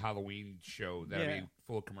 13 Nights of Halloween show that'll be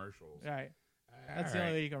full of commercials. right. That's the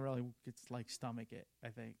only way you can really stomach it, I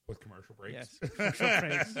think. With commercial breaks. Yes, commercial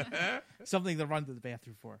breaks. Something to run to the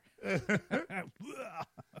bathroom for.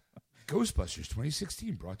 Ghostbusters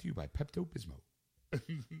 2016 brought to you by Pepto-Bismol.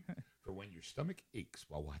 For when your stomach aches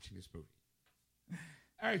while watching this movie.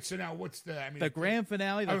 All right, so now what's the grand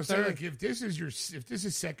finale? I was saying, like, if this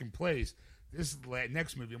is second place, this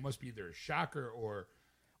next movie it must be either a shocker or.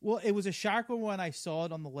 Well, it was a shocker when I saw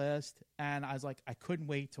it on the list, and I was like, I couldn't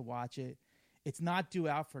wait to watch it. It's not due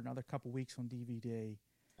out for another couple weeks on DVD.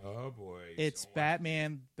 Oh boy! It's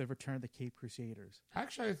Batman: The Return of the Caped Crusaders.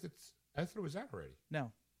 Actually, I thought it was out already.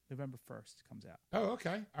 No, November 1st comes out. Oh,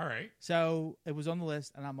 okay, all right. So it was on the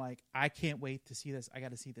list, and I'm like, I can't wait to see this. I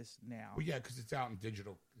got to see this now. Well, yeah, because it's out in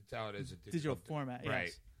digital. It's out as a digital format, right?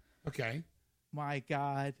 Yes. Okay. My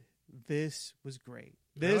God, this was great.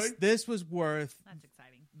 Really? This was worth. That's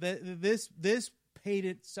exciting. This paid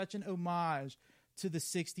it such an homage to the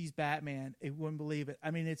 '60s Batman. It wouldn't believe it.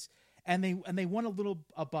 I mean, and they went a little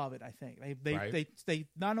above it. I think they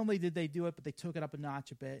not only did they do it, but they took it up a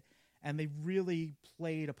notch a bit, and they really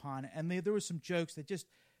played upon it. And there were some jokes that just.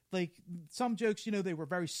 Like some jokes, they were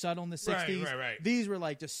very subtle in the 60s. Right. These were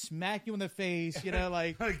like just smack you in the face,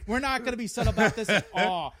 like we're not going to be subtle about this.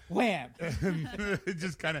 Oh, wham.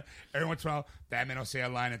 Just kind of every once in a while, Batman will say a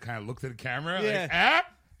line and kind of look to the camera. Yeah.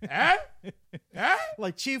 Like,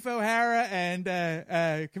 like Chief O'Hara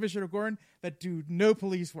and Commissioner Gordon that do no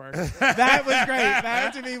police work. That was great.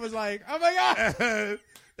 That to me was like, oh my God.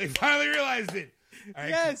 They finally realized it. All right,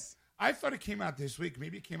 Yes. I thought it came out this week.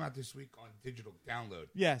 Maybe it came out this week on digital download.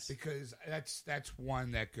 Yes. Because that's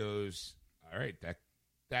one that goes, all right,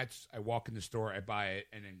 that's I walk in the store, I buy it,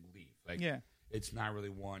 and then leave. Like, Yeah. It's not really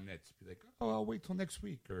one that's be like, oh, I'll wait till next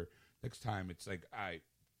week or next time. It's like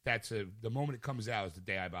the moment it comes out is the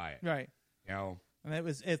day I buy it. Right. And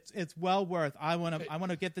it's well worth. I want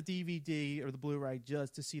to get the DVD or the Blu-ray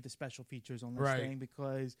just to see the special features on this thing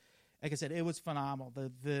because, like I said, it was phenomenal.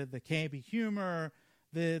 The campy humor,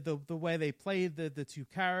 the way they played the two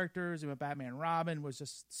characters, and Batman and Robin was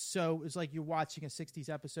just so. It was like you're watching a '60s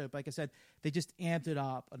episode. But like I said, they just amped it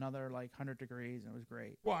up another 100 degrees, and it was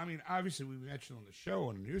great. Well, I mean, obviously, we mentioned on the show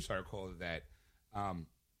on a news article that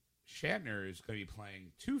Shatner is going to be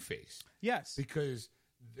playing Two-Face. Yes, Because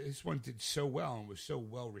this one did so well and was so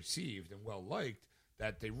well received and well liked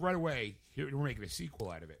that they right away we're making a sequel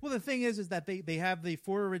out of it. Well, the thing is that they have the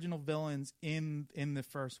 4 original villains in the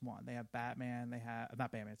first one. They have Batman. They have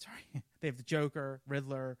not Batman. Sorry, they have the Joker,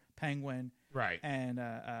 Riddler, Penguin, Right. and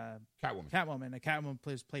Catwoman. Catwoman. And Catwoman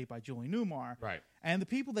was played by Julie Newmar. Right. And the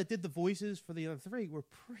people that did the voices for the other three were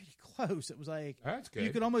pretty close. It was like That's good.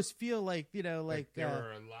 you could almost feel like like they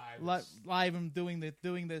were live. live and doing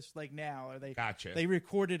this like now, or they Gotcha. they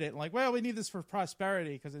recorded it and like, well, we need this for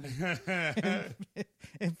prosperity because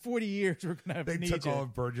in 40 years we're gonna They need took you. all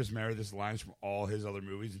of Burgess Meredith's lines from all his other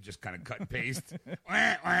movies and just kind of cut and paste.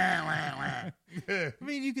 Wah, wah, wah, wah. I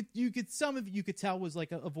mean, you could some of it you could tell was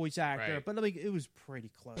like a voice actor, Right. but like it was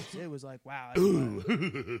pretty close. It was like, wow,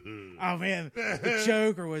 oh man, the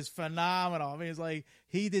Joker was phenomenal. I mean, it's like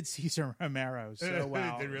he did Cesar Romero so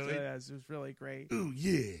well. Did really? Yes, it was really great. Ooh,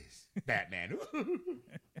 yes. Batman.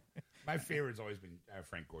 My favorite's always been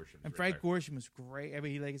Frank Gorshin. And Frank Gorshin was great. I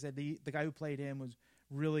mean, like I said, the guy who played him was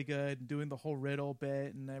really good, doing the whole riddle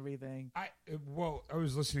bit and everything. I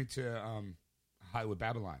was listening to Hollywood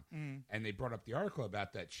Babylon, and they brought up the article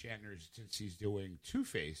about that Shatner, since he's doing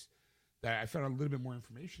Two-Face, that I found a little bit more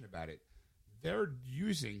information about it. They're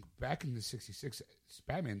using, back in the '66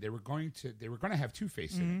 Batman, they were going to have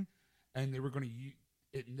Two-Face in it, and they were going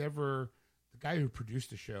to. It never. The guy who produced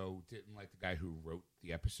the show didn't like the guy who wrote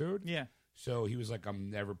the episode. Yeah. So he was like,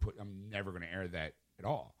 I'm never going to air that at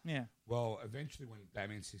all. Yeah. Well, eventually, when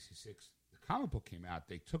Batman '66, the comic book came out,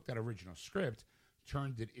 they took that original script,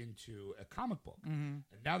 turned it into a comic book, and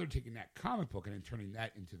now they're taking that comic book and then turning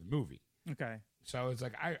that into the movie. Okay. So it's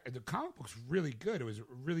like the comic book's really good. It was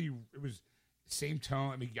same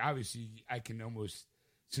tone. I mean, obviously, I can almost,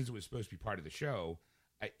 since it was supposed to be part of the show,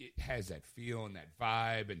 it has that feel and that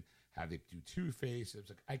vibe and how they do Two-Face. It's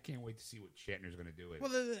like I can't wait to see what Shatner's going to do. Well,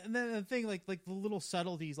 the thing, like the little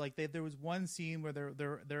subtleties, like there was one scene where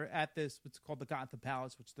they're at this what's called the Gotham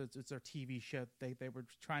Palace, which it's their TV show. They were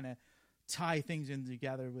trying to tie things in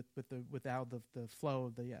together with how the flow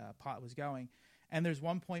of the plot was going. And there's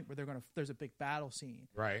one point where there's a big battle scene.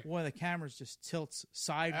 Right. One of the cameras just tilts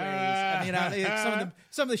sideways. And,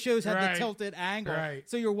 some of the shows had Right. the tilted angle. Right.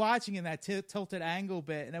 So you're watching in that tilted angle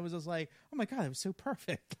bit, and it was just like, oh my God, it was so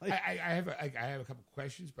perfect. Like, I have a couple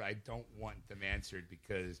questions, but I don't want them answered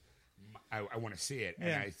because I want to see it. And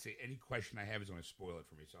Yeah. I say any question I have is going to spoil it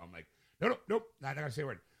for me. So I'm like, nope, not going to say a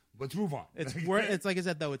word. Let's move on. It's worth. It's like I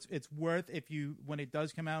said though. It's worth if you when it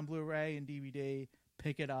does come out on Blu-ray and DVD,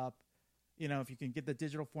 pick it up. You know, if you can get the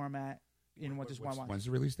digital format, just one watch. When's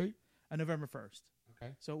the release date? November 1st.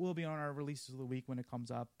 Okay. So it will be on our releases of the week when it comes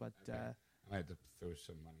up. But I might have to throw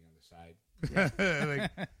some money on the side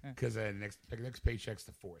because next paycheck's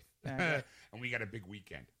the 4th, Okay. and we got a big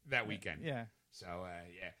weekend that weekend. yeah. So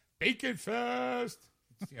Bacon Fest.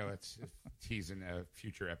 It's teasing a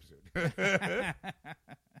future episode.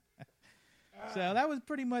 So that was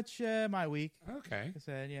pretty much my week. Okay. Like I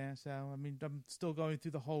said, yeah. So I mean, I'm still going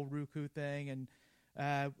through the whole Roku thing, and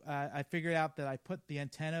I figured out that I put the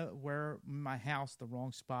antenna where my house the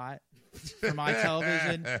wrong spot for my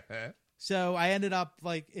television. So I ended up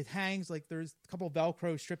like it hangs like there's a couple of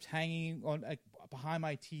Velcro strips hanging on behind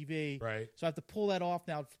my TV. Right. So I have to pull that off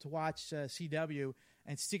now to watch CW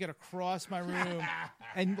and stick it across my room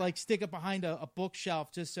and like stick it behind a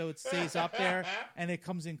bookshelf just so it stays up there and it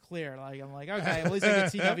comes in clear. Like I'm like, okay, at least I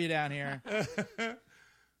get CW down here.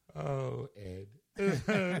 Oh, Ed.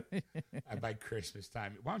 By Christmas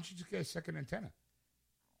time, why don't you just get a second antenna?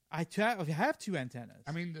 I have two antennas.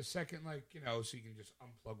 I mean, the second, so you can just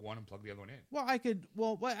unplug one and plug the other one in.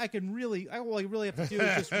 Well, what I really have to do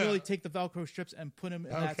is just really take the Velcro strips and put them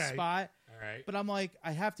in that spot. All right. But I'm like,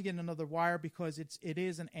 I have to get another wire because it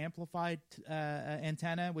is an amplified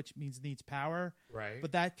antenna, which means it needs power. Right.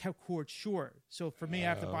 But that cord's short. So for me, I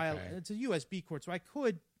have to buy it's a USB cord. So I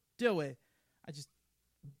could do it.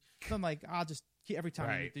 I'm like, I'll just every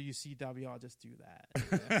time you use CW, I'll just do that.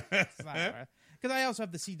 Because I also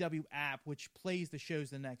have the CW app, which plays the shows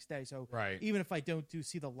the next day. So even if I don't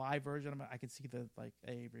see the live version, I can see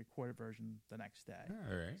a recorded version the next day.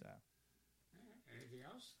 All right. So. Anything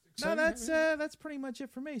else? No, that's pretty much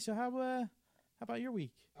it for me. So how about your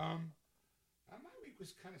week? My week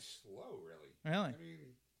was kind of slow, really. Really? I mean,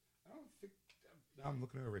 I don't think I'm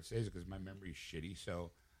looking over at Cesar because my memory's shitty.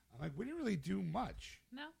 So I'm like, we didn't really do much.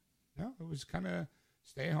 No, it was kind of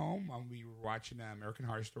stay home. We were watching American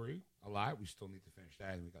Horror Story a lot. We still need to finish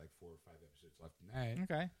that. We got like 4 or 5 episodes left in that.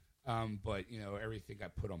 Okay. But everything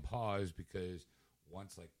got put on pause because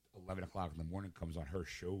once like 11 o'clock in the morning comes on, her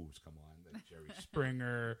shows come on, like Jerry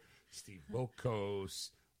Springer, Steve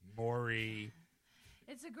Wilkos, Maury.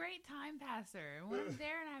 It's a great time passer. When I'm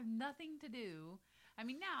there and I have nothing to do. I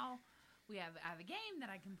mean, now I have a game that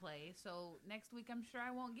I can play. So next week, I'm sure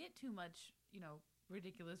I won't get too much,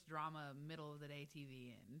 ridiculous drama middle of the day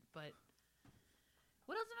TV in. But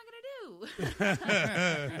what else am I going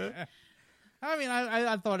to do? I mean,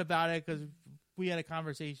 I thought about it because we had a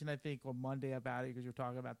conversation, I think, on Monday about it because we were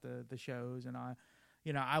talking about the shows, and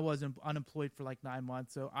I wasn't unemployed for like 9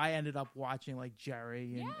 months, so I ended up watching like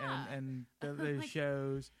Jerry and the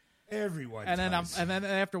shows. Everyone. And then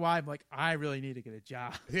after a while, I'm like, I really need to get a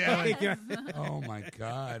job. Yeah. Oh my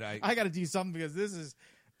God. I got to do something because this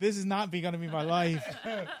is not going to be my life.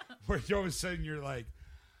 Where all of a sudden you're like,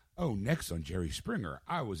 oh, next on Jerry Springer,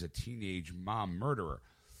 I was a teenage mom murderer.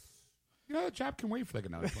 The job can wait for like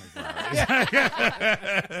another 24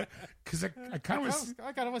 hours. Because I kind of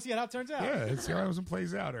want to see how it turns out. Yeah, let's see how it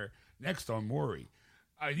plays out. Or next on Maury,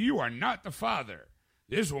 you are not the father.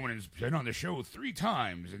 This woman has been on the show 3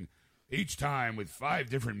 times, and each time with 5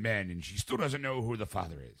 different men, and she still doesn't know who the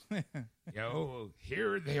father is.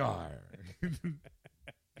 Here they are.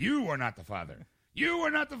 You are not the father. You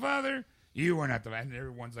are not the father. You are not the father. And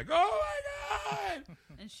everyone's like, oh my God.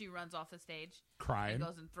 And she runs off the stage. Crying. And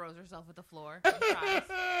goes and throws herself at the floor. And cries.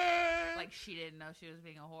 Like she didn't know she was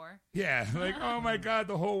being a whore. Yeah, like, oh my God,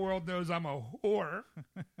 the whole world knows I'm a whore.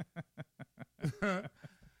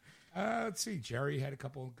 Let's see. Jerry had a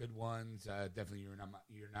couple of good ones. Definitely,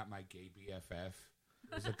 you're not my gay BFF.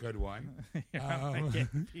 It was a good one.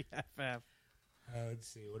 BFF. Let's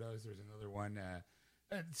see what else. There's another one.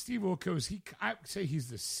 Steve Wilkos. I say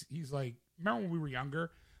he's like. Remember when we were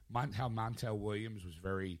younger? How Montel Williams was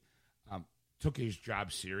very took his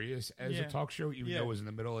job serious as a talk show, even though it was in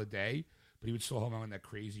the middle of the day, but he would still have on that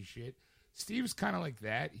crazy shit. Steve's kind of like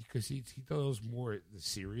that because he does more the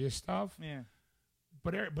serious stuff. Yeah.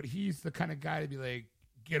 But he's the kind of guy to be like,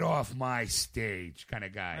 get off my stage kind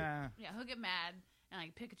of guy. Yeah, he'll get mad and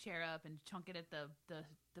like pick a chair up and chunk it at the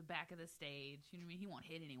back of the stage. You know what I mean? He won't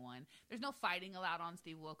hit anyone. There's no fighting allowed on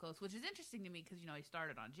Steve Wilkos, which is interesting to me because, he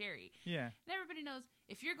started on Jerry. Yeah. And everybody knows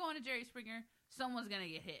if you're going to Jerry Springer, someone's going to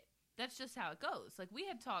get hit. That's just how it goes. Like we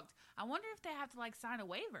had talked, I wonder if they have to like sign a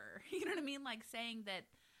waiver. You know what I mean? Like saying that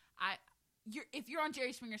if you're on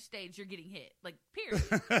Jerry Springer's stage, you're getting hit. Like, period.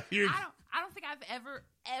 I don't think I've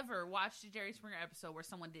ever watched a Jerry Springer episode where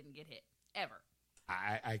someone didn't get hit. Ever.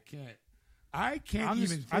 I can't.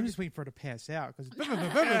 I'm just waiting for it to pass out because it's not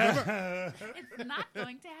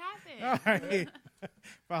going to happen. All right.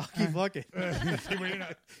 Well, I'll keep looking. And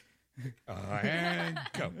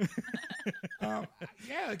go.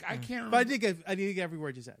 I can't remember. But I did get every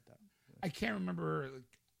word you said, though. I can't remember.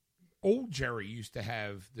 Old Jerry used to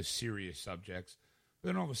have the serious subjects. But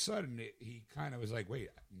then all of a sudden, he kind of was like, wait,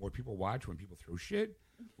 more people watch when people throw shit?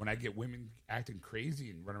 When I get women acting crazy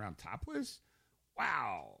and run around topless?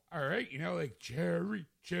 Wow. All right. Like Jerry.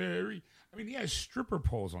 I mean, he has stripper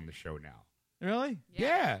poles on the show now. Really?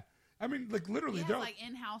 Yeah. I mean, like literally. He has like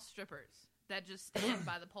in-house strippers that just stand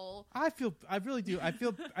by the pole. I really do. I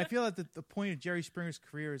feel that the point of Jerry Springer's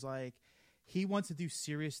career is like, he wants to do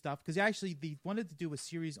serious stuff because actually he wanted to do a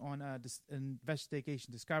series on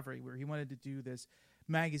Investigation Discovery where he wanted to do this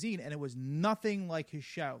magazine and it was nothing like his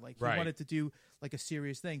show. Like he wanted to do like a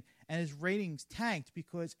serious thing and his ratings tanked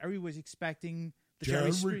because everyone was expecting the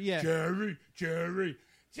Jerry.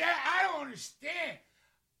 I don't understand.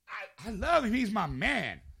 I love him. He's my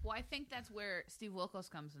man. Well, I think that's where Steve Wilkos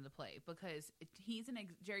comes into play because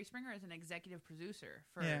Jerry Springer is an executive producer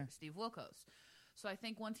for Steve Wilkos. So I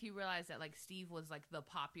think once he realized that like Steve was like the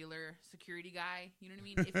popular security guy, you know what I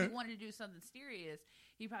mean? If he wanted to do something serious,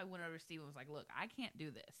 he probably went over to Steve and was like, look, I can't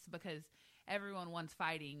do this because everyone wants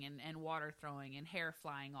fighting and water throwing and hair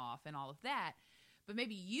flying off and all of that. But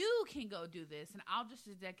maybe you can go do this and I'll just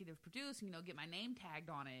executive produce and, get my name tagged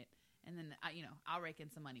on it. And then, I'll rake in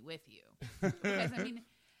some money with you. Because, I mean,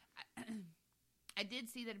 I did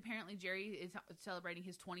see that apparently Jerry is celebrating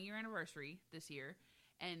his 20-year anniversary this year.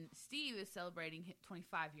 And Steve is celebrating his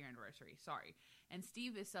 25-year anniversary. Sorry. And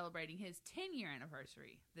Steve is celebrating his 10-year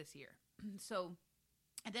anniversary this year. So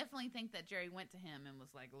I definitely think that Jerry went to him and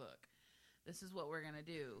was like, look, this is what we're going to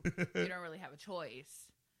do. You don't really have a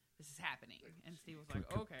choice. This is happening. And Steve was like,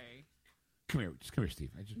 okay. Come here,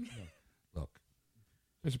 Steve. Look,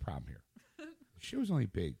 there's a problem here. The show's only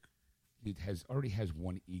big. It already has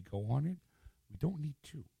one ego on it. We don't need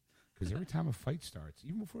two. Because every time a fight starts,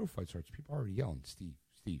 even before a fight starts, people are already yelling, Steve,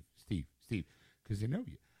 because they know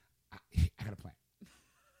you. I got a plan.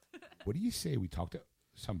 What do you say we talk to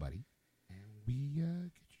somebody and we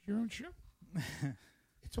get you your own show?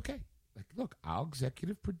 It's okay. Like, look, I'll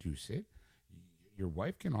executive produce it. Your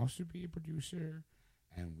wife can also be a producer,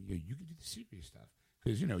 and you can do the serious stuff.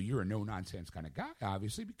 Because, you're a no-nonsense kind of guy,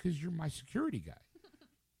 obviously, because you're my security guy.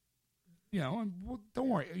 And don't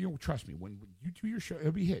worry. Trust me. When you do your show,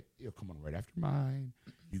 it'll be hit. It'll come on right after mine.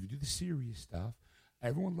 You can do the serious stuff.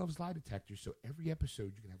 Everyone loves lie detectors, so every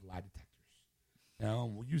episode you can have lie detectors.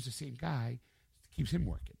 We'll use the same guy keeps him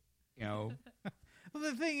working. You know. Well,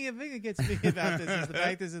 the thing that gets me about this is the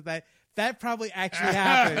fact is that probably actually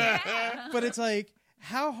happened. But it's like,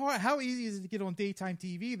 how easy is it to get on daytime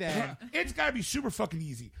TV then? It's got to be super fucking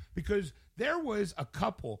easy because there was a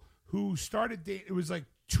couple who started dating. It was like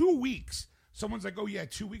 2 weeks. Someone's like, oh, yeah,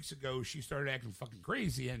 2 weeks ago she started acting fucking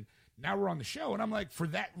crazy, and now we're on the show. And I'm like, for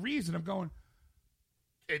that reason, I'm going,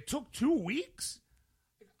 it took 2 weeks?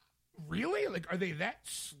 Really? Like, are they that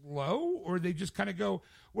slow? Or they just kind of go,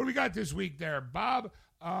 what do we got this week there, Bob?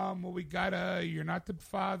 Well, we got you're not the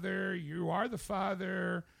father, you are the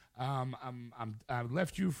father. I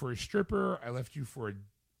left you for a stripper. I left you for a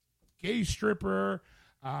gay stripper.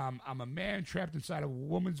 I'm a man trapped inside a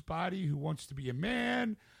woman's body who wants to be a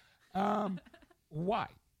man. Why?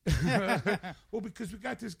 Well, because we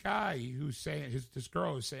got this guy who's saying this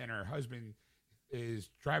girl is saying her husband is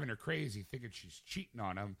driving her crazy, thinking she's cheating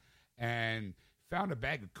on him, and found a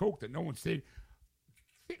bag of coke that no one's taking.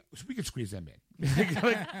 We can squeeze them in.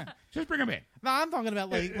 Just bring them in. No, I'm talking about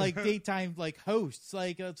like daytime like hosts.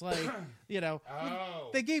 Like it's like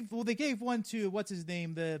they gave one to what's his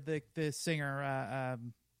name, the singer.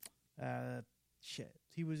 Shit,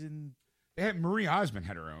 he was in. Marie Osmond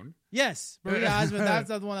had her own. Yes, Marie Osmond. That's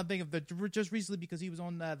the one I'm thinking of. Just recently because he was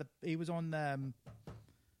on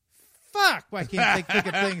fuck! Why can't think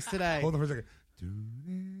of things today? Hold on for a second.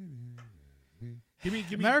 Give me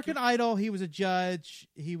American Idol. He was a judge.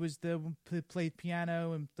 He was played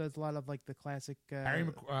piano and does a lot of like the classic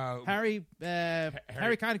Harry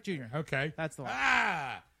Connick Jr. Okay, that's the one.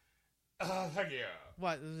 Thank you.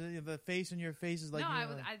 What the face on your face is like? No,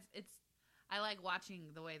 I like watching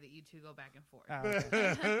the way that you two go back and forth.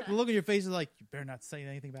 Okay. The look on your face is like, you better not say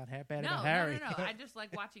anything about bad about Harry. No. I just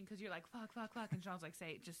like watching because you're like, fuck. And Sean's like,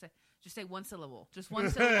 just say one syllable. Just one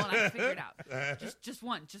syllable and I can figure it out. Just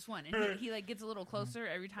one. And he like gets a little closer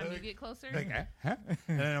every time you get closer. Like, huh?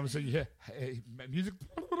 And then all of a sudden, music.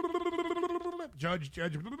 Judge.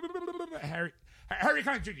 Harry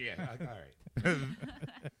Connick Jr. Yeah. All right.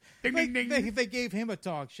 Ding, ding, ding. They gave him a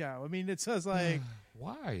talk show. I mean, it says like...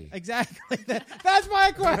 Why? Exactly. That's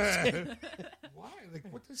my question. Why?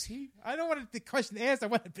 Like, what does he... I don't want the question asked. I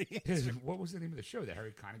want it to be answered. What was the name of the show? The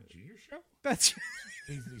Harry Connick Jr. show? That's...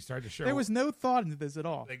 He started the show... There was no thought into this at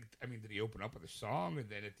all. Like, I mean, did he open up with a song, and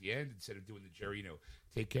then at the end, instead of doing the Jerry,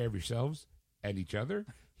 take care of yourselves and each other,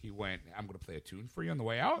 he went, I'm going to play a tune for you on the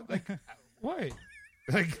way out? Like, what?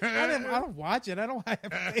 Like, I don't watch it. I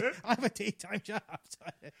have a daytime job. So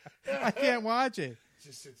I can't watch it.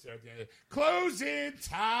 Just sits there at the end. Closing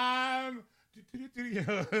time.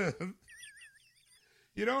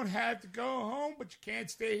 You don't have to go home, but you can't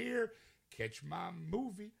stay here. Catch my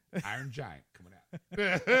movie, Iron Giant, coming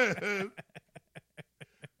out.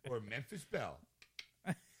 Or Memphis Belle.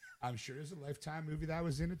 I'm sure there's a Lifetime movie that I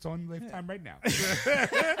was in. It's on Lifetime right now.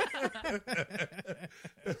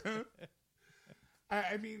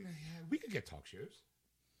 I mean, we could get talk shows.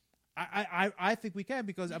 I think we can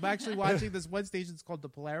because I'm actually watching this one station. It's called the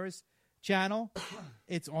Polaris Channel.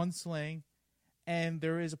 It's on Sling, and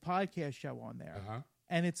there is a podcast show on there,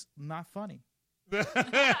 and it's not funny. And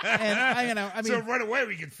I mean, so right away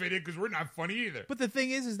we can fit in because we're not funny either. But the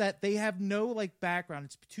thing is that they have no like background.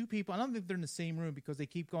 It's two people. I don't think they're in the same room because they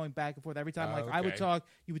keep going back and forth every time. Like I would talk,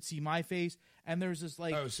 you would see my face, and there's this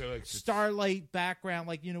like, starlight background,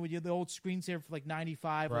 like with the old screensaver for like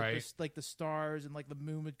 95, right. like the stars and like the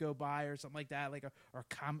moon would go by or something like that, like or a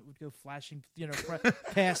comet would go flashing,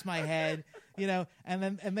 past my head,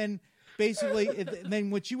 and then. Basically, and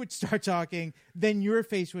then when you would start talking, then your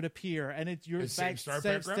face would appear, and it's your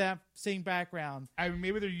same background. I mean,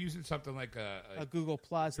 maybe they're using something like a Google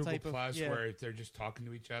Plus type of where they're just talking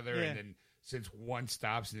to each other, and then since one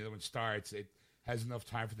stops and the other one starts, it has enough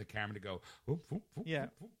time for the camera to go whoop, whoop, whoop,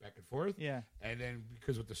 whoop, whoop, back and forth. Yeah, and then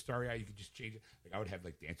because with the starry eye, you could just change it. Like I would have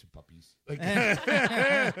like dancing puppies. Like,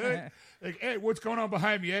 like, hey, what's going on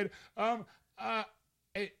behind me, Ed?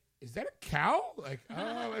 Is that a cow? Like,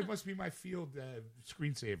 oh, it must be my field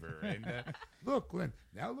screensaver. And look, Glenn,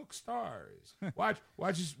 now look, stars. Watch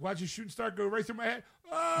a shooting star go right through my head.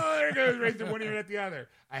 Oh, there it goes, right through one ear at the other.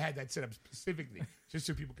 I had that set up specifically just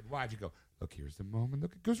so people could watch and go, look, here's the moment.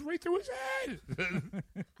 Look, it goes right through his head.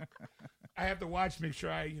 I have to watch to make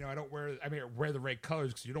sure I don't wear the right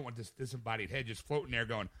colors because you don't want this disembodied head just floating there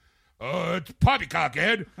going, oh, it's poppycock,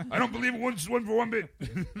 Ed. I don't believe it one's one for one bit.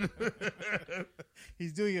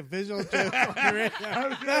 He's doing a visual joke.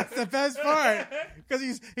 That's the best part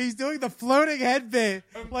because he's doing the floating head bit.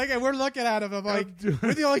 And we're looking at him. I'm like,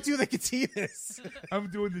 we're the only two that can see this. I'm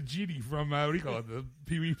doing the genie from what do you call it, the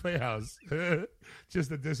Pee Wee Playhouse. Just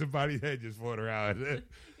a disembodied head just floating around. You're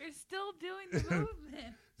still doing the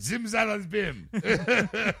movement. Zimzalazbim.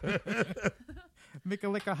 Make a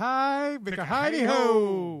lick a high, make a hidey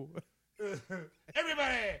ho.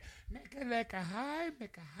 Everybody, make a lick a high,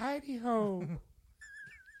 make a hidey ho.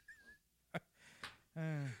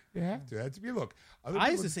 You have to. That's me. Look, other I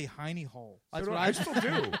used people- to say hiney hole. So That's do what I still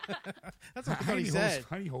do. That's what he said.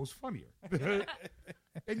 Honey hole's funnier.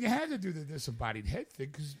 And you had to do the disembodied head thing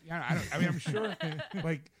because I'm sure.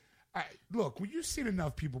 Like, look, when you've seen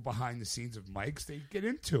enough people behind the scenes of mics, they get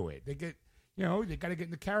into it. They get, they got to get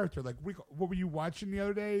in the character. Like, what were you watching the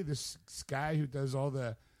other day? This guy who does all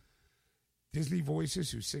the Disney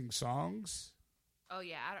voices, who sings songs. Oh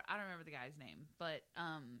yeah, I don't remember the guy's name, but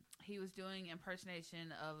he was doing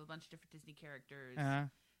impersonation of a bunch of different Disney characters.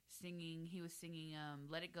 Singing, he was singing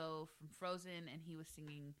 "Let It Go" from Frozen, and he was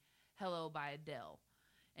singing "Hello" by Adele.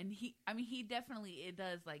 And he definitely, it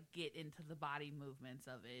does like get into the body movements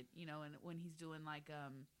of it, and when he's doing like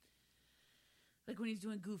when he's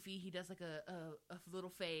doing Goofy, he does like a little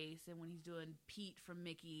face, and when he's doing Pete from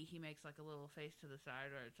Mickey, he makes like a little face to the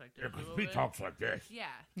side, or it's like this. Yeah, because he talks like this. Yeah.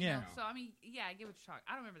 Yeah. So I get what you're talking.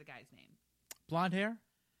 I don't remember the guy's name. Blonde hair?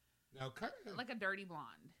 No, kind of. Like a dirty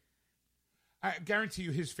blonde. I guarantee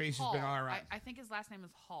you, his face Hall. has been all around. I think his last name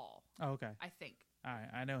is Hall. Oh, okay. I think. All right.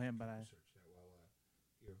 I know him, but Search that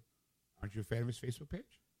while aren't you a fan of his Facebook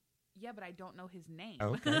page? Yeah, but I don't know his name.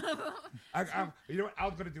 Okay. You know what?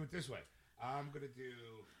 I'm going to do it this way. I'm going to do.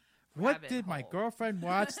 what Rabbit did my hole. girlfriend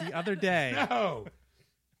watch the other day? No.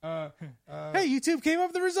 Hey, YouTube came up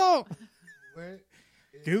with the result. What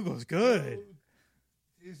is Google's good.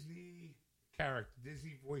 Disney character,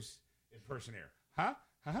 Disney voice impersonator. Huh?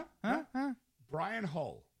 Huh? Brian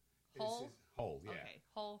Hull. Hull? Hull, yeah. Okay.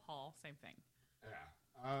 Hall, same thing.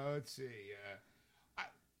 Yeah. Let's see.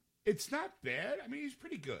 It's not bad. I mean, he's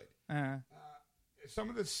pretty good. Some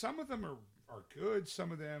of them are good.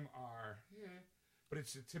 Some of them are, but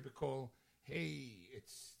it's a typical. Hey,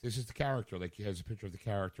 this is the character. Like he has a picture of the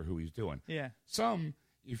character who he's doing. Yeah. Some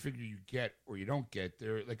you figure you get or you don't get.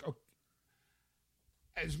 They're like,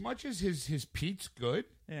 as much as his Pete's good.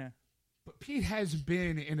 Yeah. But Pete hasn't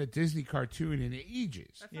been in a Disney cartoon in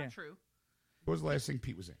ages. That's Yeah. not true. What was the last thing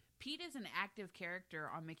Pete was in? Pete is an active character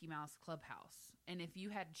on Mickey Mouse Clubhouse. And if you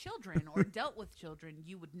had children or dealt with children,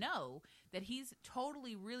 you would know that he's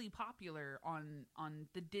totally really popular on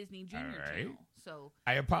the Disney Junior All right. channel. So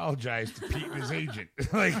I apologize to Pete and his agent.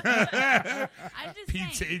 Like I'm just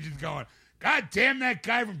Pete's saying. agent's going, God damn that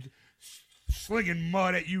guy from slinging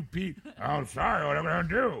mud at you, Pete. I'm sorry, what am I gonna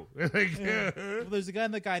do? Like, Well, there's a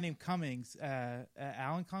guy named Cummings,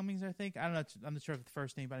 Alan Cummings, I think. I'm not sure of the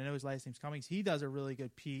first name, but I know his last name's Cummings. He does a really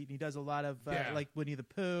good Pete, and he does a lot of Yeah. like Winnie the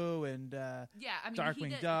Pooh and Yeah, I mean,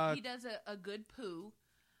 Darkwing Duck. he does a good poo.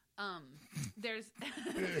 There's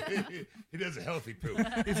he does a healthy poop.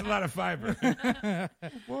 It's a lot of fiber.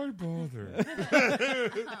 Why bother?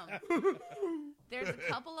 there's a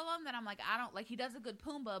couple of them that I'm like, I don't like. He does a good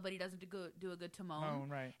Pumbaa, but he doesn't do a good Timon. Oh,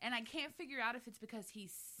 right. And I can't figure out if it's because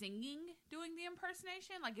he's singing doing the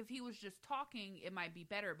impersonation. Like if he was just talking, it might be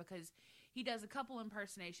better because he does a couple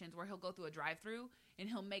impersonations where he'll go through a drive-through and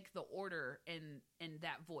he'll make the order in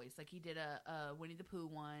that voice. Like he did a Winnie the Pooh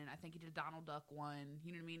one. I think he did a Donald Duck one.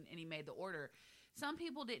 You know what I mean? And he made the order. Some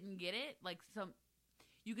people didn't get it. Like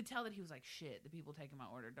you could tell that he was like, shit, the people taking my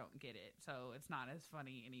order don't get it. So it's not as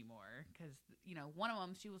funny anymore. Because, one of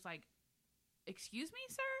them, she was like, excuse me,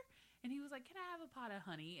 sir? And he was like, can I have a pot of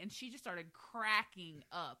honey? And she just started cracking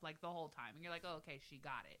up like the whole time. And you're like, oh, okay, she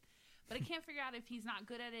got it. But I can't figure out if he's not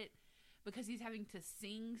good at it because he's having to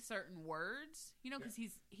sing certain words, because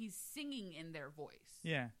he's singing in their voice.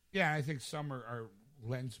 Yeah. Yeah, I think some are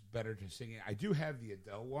lends better to singing. I do have the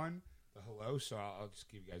Adele one, the Hello, so I'll just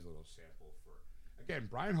give you guys a little sample for. Again,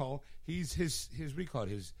 Brian Hull, he's his what do you call it?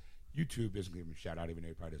 His YouTube isn't giving him a shout out, even though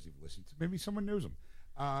he probably doesn't even listen to. Maybe someone knows him.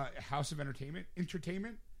 House of Entertainment.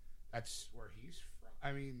 That's where he's from.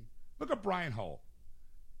 I mean, look up Brian Hull.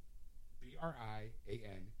 BrianHull.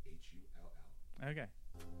 Okay.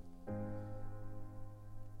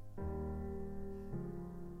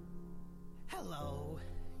 Hello.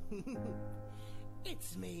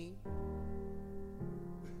 It's me.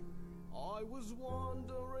 I was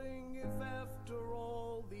wondering if after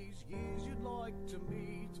all these years you'd like to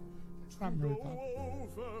meet. not really Go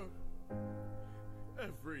over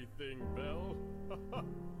everything, Belle.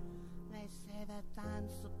 They say that I'm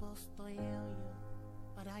supposed to heal you,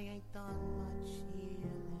 but I ain't done much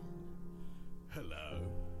healing. Hello.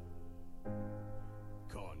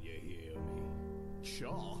 Can you hear me?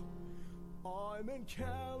 Sure. I'm in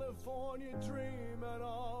California dreaming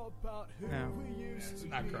about who No. we used It's to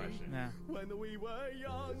not be crushing. No. when we were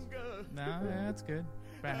younger. No, yeah, that's good.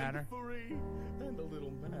 Mad Hatter. free and a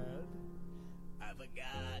little mad. I've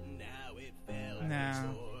forgotten how it felt No.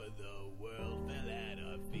 before the world fell at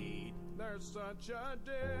our feet. There's such a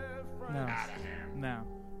difference No.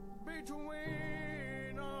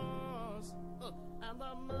 between us and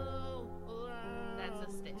the moon. That's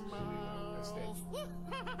a Stitch.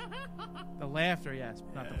 The laughter, yes,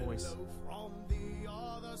 but not the voice. From the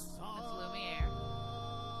other side. That's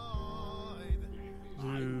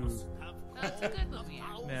Lumiere. Ooh. That's a good Lumiere.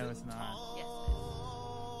 No, it's not. Yes,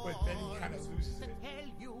 But then he kind of loses it. Tell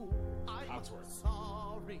you, I'm Cogsworth.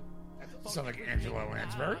 sorry. Sound like Angela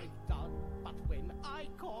Lansbury. But when I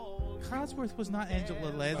called Cogsworth was not Angela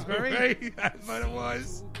Lansbury. Right? That's what it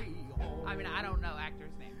was. it is. I mean, I don't know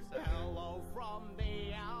actors' names. So. hello from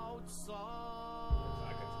the outside.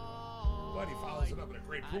 But he follows it up with a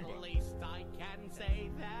great At Pumbaa. least I can say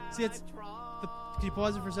that See, it's can you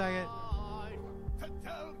pause it for a second? to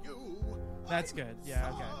tell you That's I'm good. Yeah,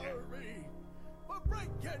 okay. sorry for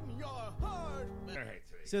breaking your heart. All right.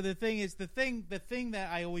 So the thing is, the thing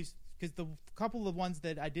that I always, because the couple of ones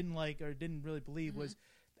that I didn't like or didn't really believe was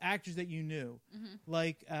actors that you knew,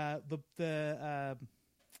 like the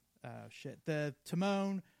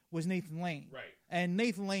Timon was Nathan Lane, Right. And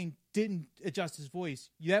Nathan Lane didn't adjust his voice.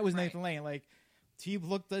 That was Right. Nathan Lane. Like he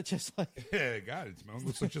looked just like Yeah, God, it's Moan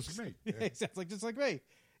looks like just me. Yeah. it sounds like just like me.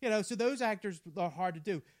 So those actors are hard to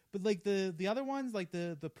do. But like the other ones, like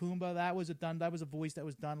the Pumbaa, that was a voice that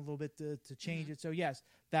was done a little bit to change it. So yes,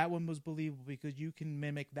 that one was believable because you can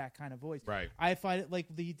mimic that kind of voice. Right. I find it like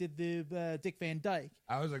he did the Dick Van Dyke.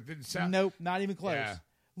 I was like, didn't sound. Nope, not even close. Yeah.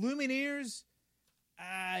 Lumineers,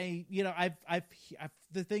 I've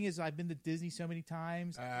the thing is I've been to Disney so many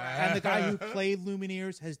times, and the guy who played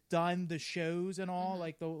Lumineers has done the shows and all,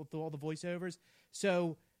 like all the voiceovers.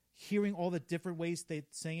 So hearing all the different ways they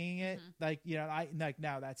singing it, no,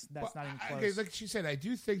 that's not even close. Okay, like she said, I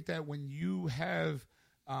do think that when you have,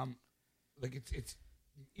 it's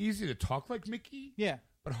easy to talk like Mickey, Yeah,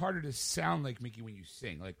 but harder to sound like Mickey when you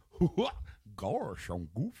sing. Like, gosh, I'm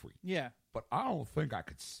Goofy. yeah, But I don't think I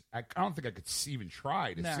could. I don't think I could even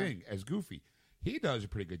try to No. sing as Goofy. He does a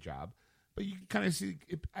pretty good job, but you can kind of see.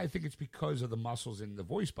 I think it's because of the muscles in the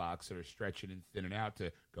voice box that are stretching and thinning out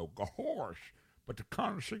to go gosh. But to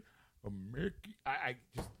kind of sing, Mickey, I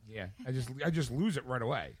just lose it right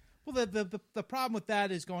away. Well, the problem with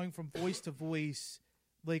that is going from voice to voice,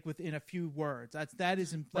 like within a few words. That's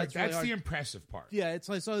really That's hard. the impressive part. Yeah, it's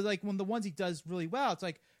like, so like when the ones he does really well, it's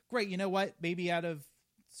like, great, you know what? Maybe out of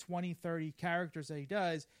 20, 30 characters that he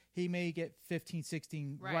does, he may get 15,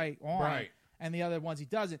 16 right on. Right. And the other ones he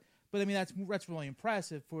doesn't. But I mean, that's really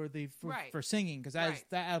impressive for Right. for singing, because Right.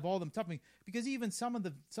 that out of all them tough, because even some of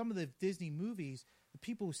the Disney movies, the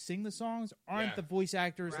people who sing the songs aren't Yeah. the voice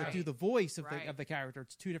actors that Right. do the voice of Right. the character.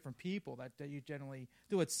 It's two different people that you generally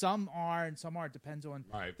do it. Some are and some aren't. Depends on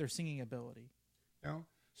Right. their singing ability. You know?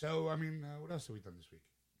 So I mean, what else have we done this week?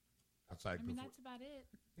 Outside, I mean, Goofy? that's about it.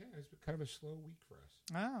 Yeah, it's been kind of a slow week for us.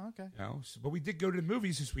 Oh, okay. You know? But we did go to the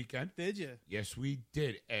movies this weekend. Did you? Yes, we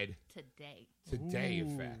did, Ed. Today. Today,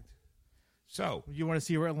 in Ooh. fact. So, You want to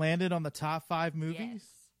see where it landed on the top 5 movies?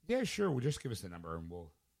 Yes. yeah, sure. We'll just give us the number and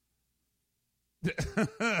we'll.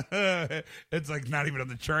 It's like not even on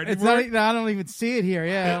the chart It's anymore. not. I don't even see it here.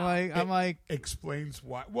 Yeah, I'm like. Explains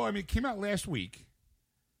why. Well, I mean, it came out last week.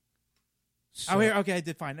 So, Oh, here. Okay, I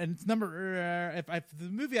did fine. And it's number. If the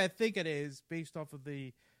movie I think it is based off of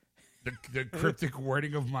the. the cryptic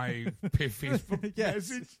wording of my Facebook Yes.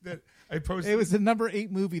 message that I posted. It was the number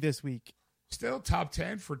 8 movie this week. Still top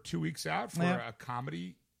 10 for 2 weeks out for Yeah. a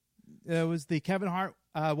comedy. It was the Kevin Hart.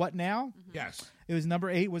 What now? Yes. It was number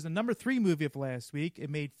 8. Was the number 3 movie of last week. It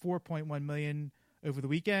made $4.1 million over the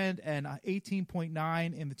weekend and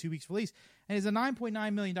 18.9 in the 2 weeks release. And it's a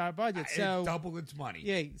 $9.9 million budget. So it doubled its money.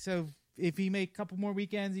 yeah. So if he made a couple more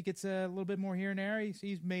weekends, he gets a little bit more here and there.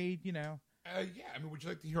 He's made Yeah. I mean, would you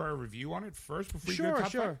like to hear our review on it first before you go Sure, to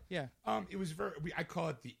top sure. five? Yeah. It was I call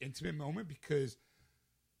it the intimate moment because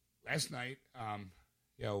last night, I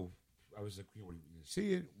was like, what are you going to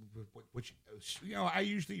see it? Which, I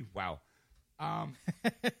usually,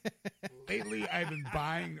 lately I've been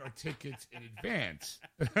buying our tickets in advance.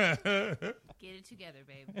 Get it together,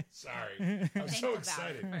 babe. Sorry. I'm Think so about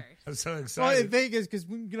excited. it first. I'm so Well, in excited. Vegas, because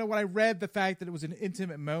when I read the fact that it was an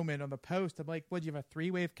intimate moment on the post, I'm like, "What? You have a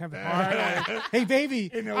 3-way with Kevin Hart? Like, hey,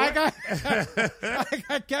 baby, You know I what? I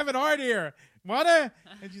got Kevin Hart here. Wanna?"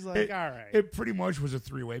 And she's like, "All right." It pretty much was a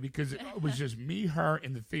 3-way because it was just me, her,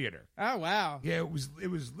 in the theater. Oh wow. Yeah, it was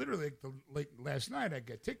literally like last night I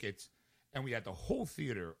got tickets and we had the whole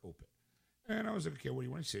theater open. And I was like, okay, what do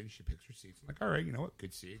you want to sit? And she picks her seats. I'm like, all right, you know what?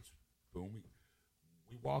 Good seats. Boom.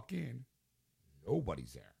 We walk in.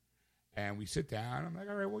 Nobody's there. And we sit down. I'm like,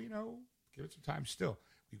 all right, well, give it some time. Still,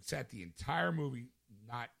 we sat the entire movie.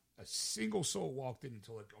 Not a single soul walked in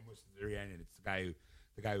until like almost the very end. And it's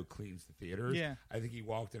the guy who cleans the theaters. Yeah. I think he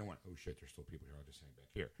walked in and went, oh shit, there's still people here. I'll just hang back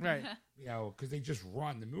here. Right. Because they just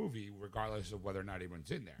run the movie regardless of whether or not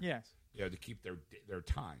everyone's in there. Yes. To keep their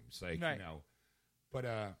times, like Right.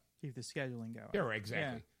 But Keep the scheduling going. yeah,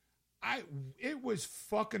 exactly. It was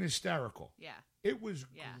fucking hysterical. Yeah. It was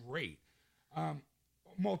Yeah. great.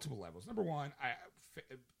 Multiple levels. Number one,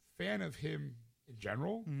 fan of him in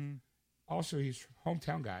general. Mm-hmm. Also, he's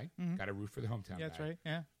hometown guy. Got to root for the hometown Yeah, that's guy. right.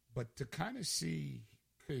 Yeah. But to kind of see,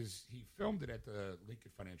 because he filmed it at the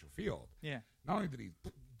Lincoln Financial Field. Yeah. Not only did he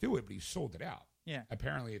do it, but he sold it out. Yeah.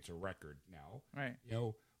 Apparently, it's a record now. Right.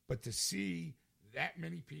 But to see that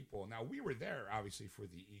many people. Now, we were there, obviously, for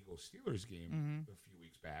the Eagles-Steelers game a few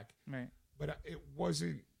weeks back. Right. But it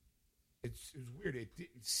wasn't. It was weird. It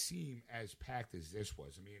didn't seem as packed as this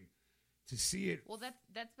was. I mean, to see it. Well,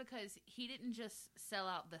 that's because he didn't just sell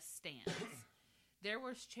out the stands. There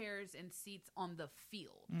was chairs and seats on the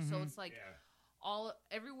field, so it's like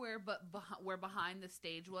everywhere but where behind the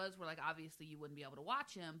stage was, where like obviously you wouldn't be able to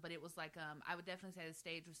watch him, but it was like I would definitely say the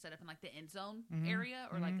stage was set up in like the end zone area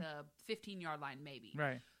or like a 15-yard line maybe.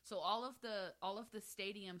 Right. So all of the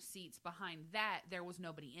stadium seats behind that, there was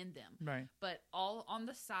nobody in them. Right. But all on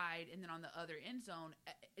the side and then on the other end zone,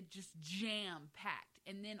 it just jam packed,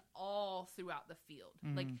 and then all throughout the field.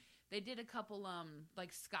 Like they did a couple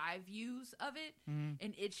like sky views of it,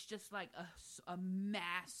 and it's just like a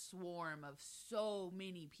mass swarm of so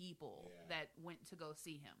many people that went to go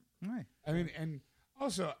see him. Right. I mean, and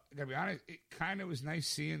also, I gotta be honest, it kind of was nice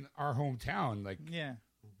seeing our hometown like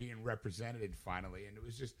being represented finally, and it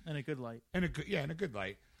was just In a good light. in a good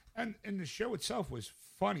light. And the show itself was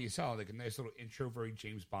funny as hell, like a nice little intro, very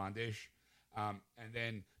James Bondish, and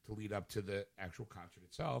then to lead up to the actual concert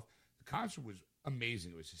itself. The concert was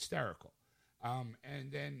amazing. It was hysterical.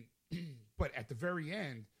 And then, but at the very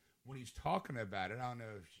end, when he's talking about it, I don't know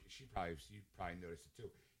if you probably noticed it too.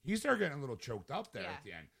 He started getting a little choked up there at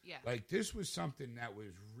the end. Yeah. Like this was something that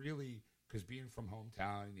was really, because being from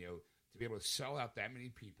hometown, to be able to sell out that many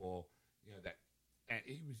people, that, and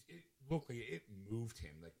it looked like it moved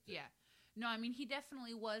him. Like No, I mean he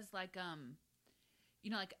definitely was like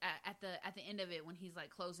like at the end of it when he's like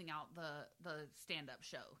closing out the stand up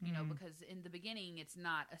show, because in the beginning it's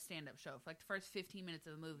not a stand up show. For like the first 15 minutes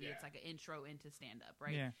of the movie, it's like an intro into stand up,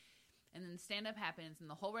 right? Yeah. And then stand up happens, and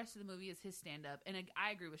the whole rest of the movie is his stand up. And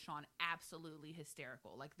I agree with Sean, absolutely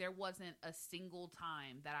hysterical. Like there wasn't a single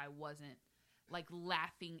time that I wasn't like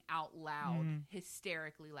laughing out loud,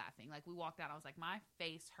 hysterically laughing. Like we walked out, I was like, my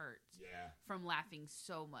face hurts from laughing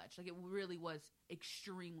so much. Like it really was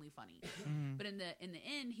extremely funny. But in the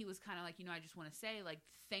end, he was kind of like, I just want to say like,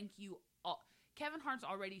 thank you all. Kevin Hart's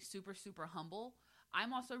already super, super humble.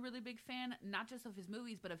 I'm also a really big fan, not just of his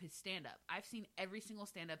movies, but of his stand-up. I've seen every single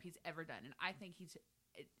stand-up he's ever done, and I think he's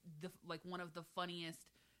like one of the funniest,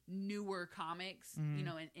 newer comics,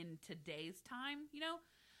 in today's time,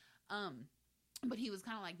 But he was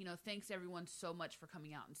kind of like, thanks everyone so much for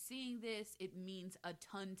coming out and seeing this. It means a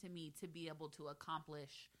ton to me to be able to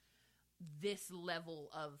accomplish this level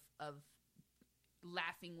of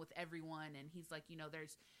laughing with everyone. And he's like,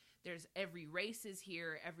 there's every race is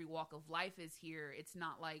here, every walk of life is here. It's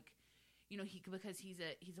not like, because he's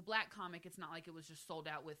a black comic, it's not like it was just sold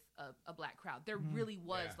out with a black crowd. There really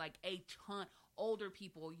was like a ton, older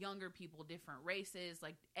people, younger people, different races,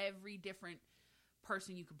 like every different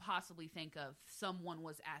person you could possibly think of, someone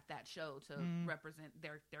was at that show to represent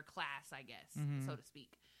their class, I guess, so to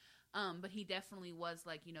speak. But he definitely was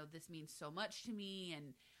like, this means so much to me,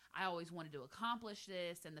 and I always wanted to accomplish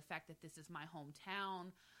this, and the fact that this is my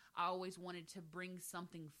hometown, I always wanted to bring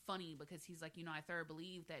something funny, because he's like, I thoroughly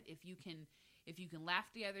believe that if you can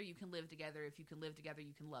laugh together, you can live together. If you can live together,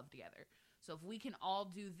 you can love together. So if we can all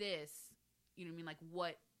do this, like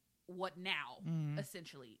what now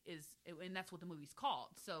essentially is, and that's what the movie's called.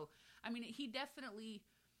 So, I mean, he definitely,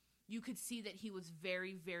 you could see that he was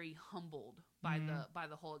very, very humbled by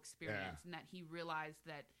the whole experience, and that he realized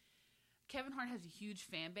that Kevin Hart has a huge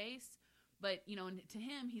fan base. But, and to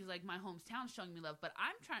him, he's like, my hometown's showing me love. But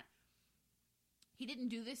he didn't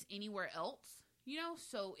do this anywhere else,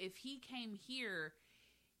 So if he came here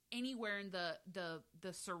anywhere in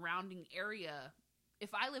the surrounding area, if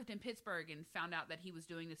I lived in Pittsburgh and found out that he was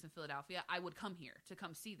doing this in Philadelphia, I would come here to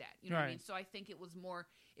come see that. You know what I mean? So I think it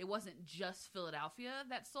wasn't just Philadelphia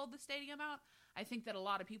that sold the stadium out. I think that a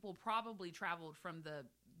lot of people probably traveled from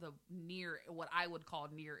the the near, what I would call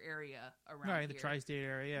near area around Right, here. the tri-state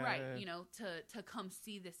area. Right, yeah. you know, to come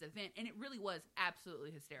see this event. And it really was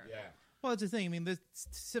absolutely hysterical. Yeah. Well, it's the thing. I mean, the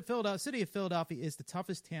city of Philadelphia is the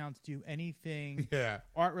toughest town to do anything Yeah.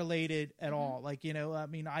 art related at Mm-hmm. all. Like, you know, I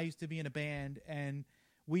mean, I used to be in a band and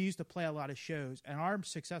we used to play a lot of shows, and our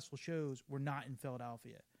successful shows were not in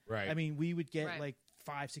Philadelphia. Right. I mean, we would get Right. like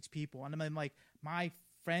 5-6 people, and I mean, like my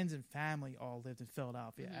friends and family all lived in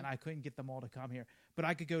Philadelphia, Mm-hmm. and I couldn't get them all to come here. But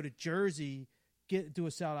I could go to Jersey, do a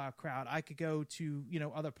sellout crowd. I could go to, you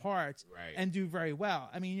know, other parts Right. and do very well.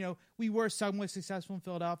 I mean, you know, we were somewhat successful in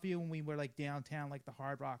Philadelphia when we were like downtown, like the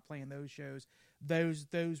Hard Rock, playing those shows. Those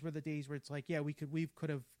were the days where it's like, yeah, we could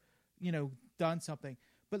have, you know, done something.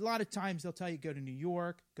 But a lot of times they'll tell you go to New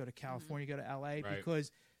York, go to California, go to LA, Right.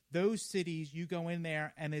 because those cities, you go in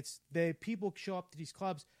there and it's the people show up to these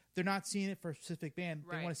clubs. They're not seeing it for a specific band.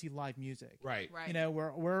 They Right. want to see live music. Right. Right. You know,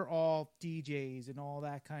 we're all DJs and all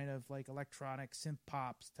that kind of like electronic synth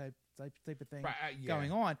pops type of thing Right, yeah.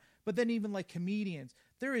 going on. But then even like comedians,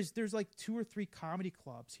 there's like 2 or 3 comedy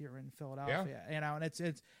clubs here in Philadelphia. You know,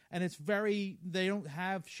 and it's very, they don't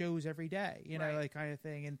have shows every day, you know, Right. like kind of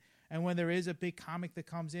thing. And when there is a big comic that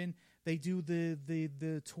comes in, they do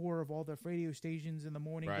the tour of all the radio stations in the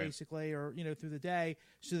morning, Right. basically, or, you know, through the day,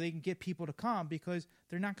 so they can get people to come, because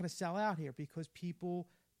they're not going to sell out here, because people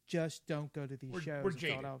just don't go to these shows. We're in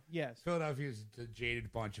jaded. Philadelphia. Yes. Philadelphia is a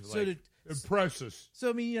jaded bunch of So like impress us. So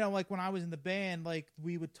I mean, you know, like when I was in the band, like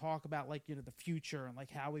we would talk about like, you know, the future and like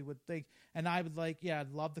how we would think, and I would like, yeah,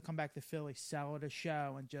 I'd love to come back to Philly, sell at a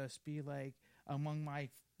show, and just be like among my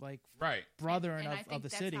like Right. brethren And I of think the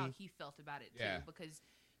that's city. how he felt about it too, Yeah. because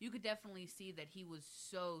you could definitely see that he was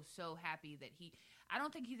so happy that I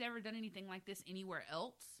don't think he's ever done anything like this anywhere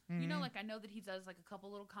else. You know, like I know that he does like a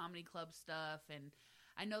couple little comedy club stuff, and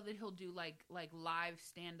I know that he'll do like live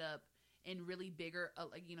stand up in really bigger,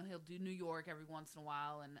 like, you know, he'll do New York every once in a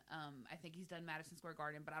while, and I think he's done Madison Square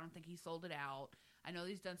Garden, but I don't think he sold it out. I know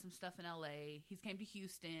he's done some stuff in LA. He's came to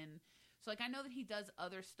Houston. So, like, I know that he does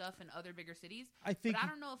other stuff in other bigger cities. I think but I he-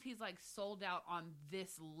 don't know if he's, like, sold out on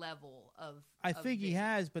this level of I think he big.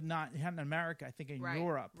 has, but not in America. I think in Right,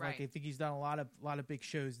 Europe, like right. I think he's done a lot of big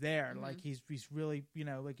shows there. Like he's really, you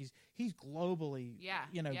know, like he's globally, Yeah,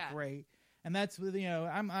 you know, yeah. great. And that's, you know,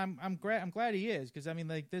 I'm glad he is, because I mean,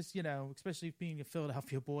 like this, you know, especially being a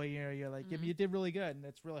Philadelphia boy, you know, you're like, I mean, you did really good, and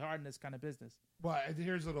it's really hard in this kind of business. Well,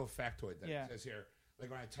 here's a little factoid that Yeah. it says here. Like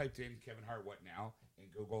when I typed in Kevin Hart, what now?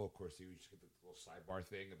 And Google, of course, you just get the little sidebar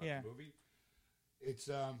thing about Yeah. the movie. It's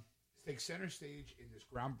takes center stage in this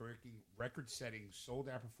groundbreaking, record-setting,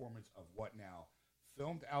 sold-out performance of What Now,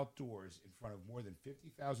 filmed outdoors in front of more than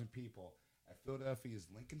 50,000 people at Philadelphia's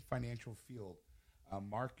Lincoln Financial Field,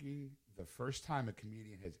 marking the first time a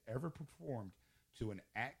comedian has ever performed to an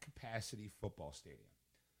at-capacity football stadium.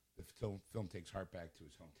 The film takes Hart back to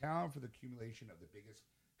his hometown for the accumulation of the biggest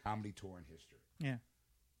comedy tour in history. Yeah.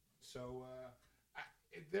 So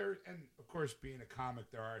and of course, being a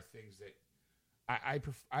comic, there are things that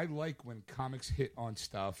I like when comics hit on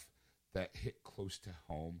stuff that hit close to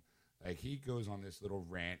home. Like he goes on this little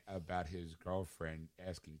rant about his girlfriend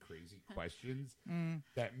asking crazy questions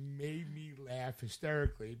that made me laugh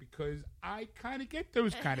hysterically, because I kind of get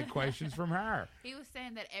those kind of questions from her. He was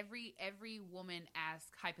saying that every woman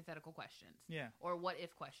asks hypothetical questions. Yeah. Or what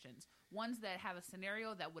if questions. Ones that have a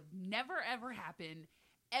scenario that would never ever happen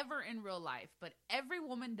ever in real life, but every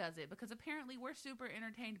woman does it because apparently we're super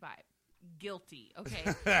entertained by it. Guilty,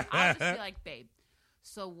 okay? I'll just be like, babe,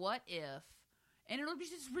 so what if, and it'll be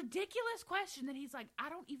just ridiculous question that he's like, I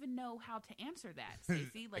don't even know how to answer that,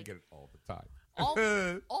 Stacey. I Like get it all the time. all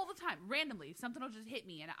the time, randomly, something will just hit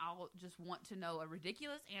me, and I'll just want to know a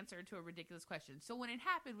ridiculous answer to a ridiculous question. So when it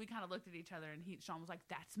happened, we kind of looked at each other, and Sean was like,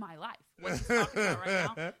 "That's my life. What he's talking about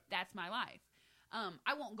right now, that's my life."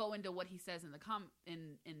 I won't go into what he says in the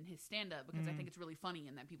in his stand up, because I think it's really funny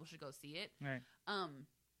and that people should go see it. Right.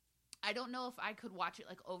 I don't know if I could watch it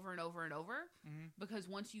like over and over and over, because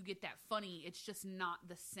once you get that funny, it's just not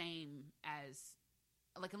the same as,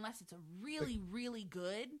 like, unless it's a really, really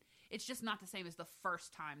good, it's just not the same as the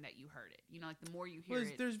first time that you heard it. You know, like the more you hear Well,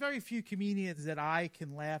 it. there's very few comedians that I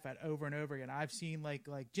can laugh at over and over again. I've seen like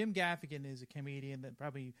Jim Gaffigan is a comedian that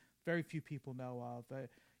probably very few people know of. But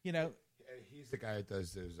you know, He's the guy that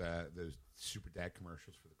does those Super Dad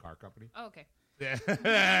commercials for the car company. Oh, okay.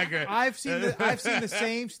 I've seen the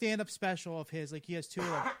same stand up special of his. Like he has 2 of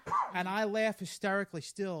them, and I laugh hysterically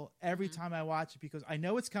still every time I watch it, because I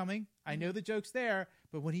know it's coming. I know the joke's there,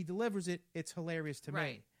 but when he delivers it, it's hilarious to me.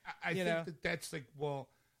 Right. I You think know? that's like, well,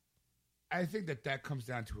 I think that comes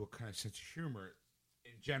down to a kind of sense of humor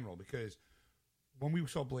in general, because when we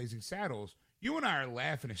saw Blazing Saddles, you and I are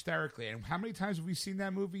laughing hysterically. And how many times have we seen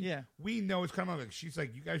that movie? Yeah. We know it's coming. Like she's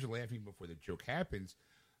like, you guys are laughing before the joke happens,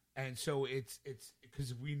 and so it's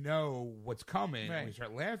because we know what's coming, and we Right.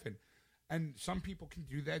 start laughing. And some people can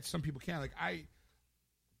do that. Some people can't. Like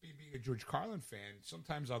being a George Carlin fan,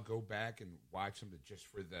 sometimes I'll go back and watch them just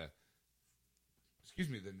for the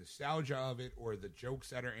nostalgia of it or the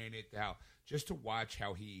jokes that are in it. Just to watch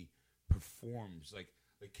how he performs. Like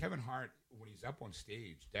Kevin Hart, when he's up on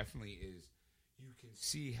stage, definitely is. You can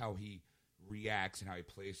see how he reacts and how he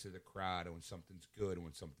plays to the crowd, and when something's good and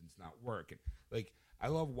when something's not working. Like I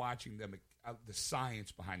love watching them, the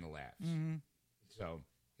science behind the laughs. Mm-hmm. So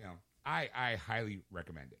I highly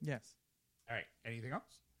recommend it. Yes. All right. Anything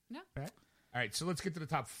else? No. All right. So let's get to the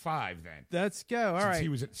top 5 then. Let's go. All Since right. he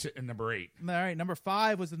was sitting number 8. All right. Number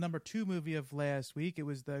 5 was the number 2 movie of last week. It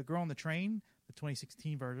was The Girl on the Train, the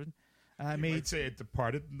 2016 version. You might say it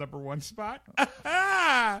departed the number 1 spot.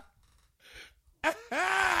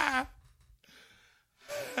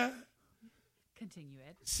 Continue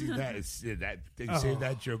it. See that they say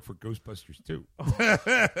that joke for Ghostbusters too.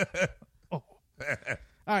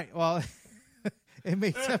 All right. Well, it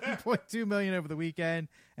made $7.2 million over the weekend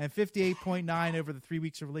and $58.9 over the 3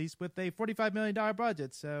 weeks of release with a $45 million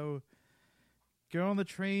budget. So, Girl on the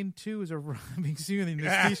Train 2 is arriving soon in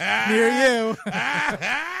this near you.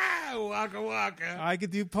 Waka waka. I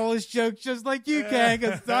could do Polish jokes just like you can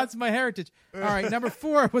because that's my heritage. All right, number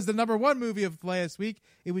 4 was the number 1 movie of last week.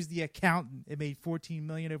 It was The Accountant. It made $14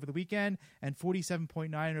 million over the weekend and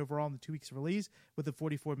 $47.9 overall in the 2 weeks of release with a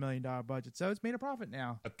 $44 million budget. So it's made a profit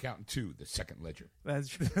now. Accountant 2, the second ledger.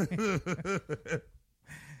 That's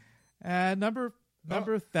right. Number.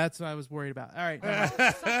 That's what I was worried about. All right.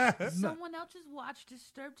 Someone else just watched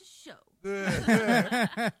Disturbed the show.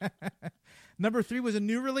 Number 3 was a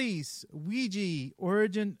new release, Ouija,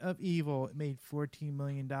 Origin of Evil. It made $14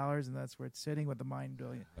 million, and that's where it's sitting with a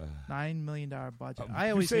 $9 million budget.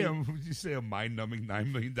 I always say, would you say a mind-numbing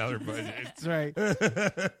 $9 million budget? that's right.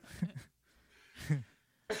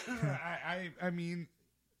 I mean,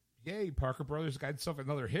 yay, Parker Brothers got itself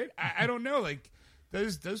another hit. I don't know, like.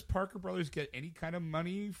 Does Parker Brothers get any kind of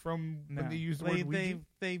money from when they use the word Ouija?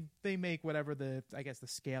 They make whatever the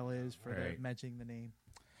scale is for Right. mentioning the name.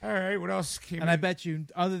 All right, what else came in? And I bet you,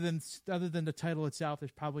 other than the title itself,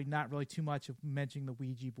 there's probably not really too much of mentioning the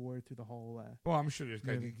Ouija board through the whole. Well, I'm sure there's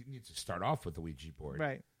you need to start off with the Ouija board.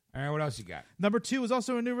 Right. All right, what else you got? Number 2 was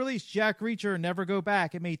also a new release, Jack Reacher, Never Go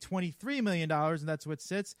Back. It made $23 million, and that's what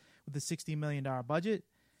sits with a $60 million budget.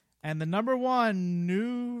 And the number 1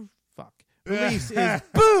 new release is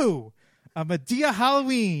Boo! A Medea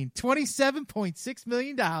Halloween, $27.6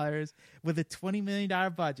 million with a $20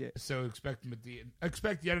 million budget. So expect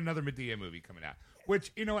yet another Medea movie coming out.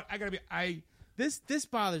 Which, you know what, This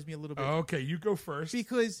bothers me a little bit. Okay, you go first.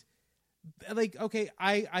 Because,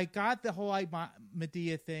 I got the whole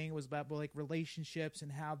Medea thing. It was about relationships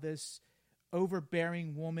and how this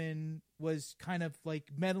overbearing woman was kind of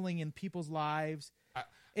meddling in people's lives.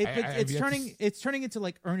 It's turning into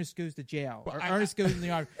like Ernest Goes to Jail or Ernest Goes in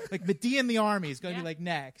the Army. Like Medea in the Army is going to be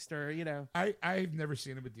next, or I've never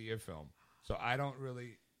seen a Medea film, so I don't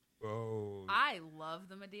really. Oh, I love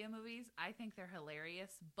the Medea movies. I think they're hilarious,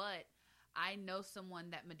 but I know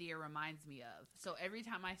someone that Medea reminds me of. So every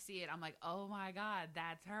time I see it, I'm like, oh my god,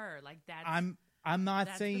 that's her. Like that's. I'm not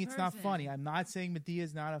that's saying the it's not person. funny. I'm not saying Medea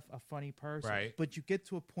is not a funny person. Right. But you get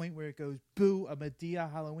to a point where it goes, boo, a Medea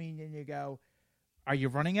Halloween, and you go, are you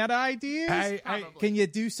running out of ideas? Probably. Can you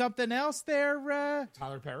do something else there,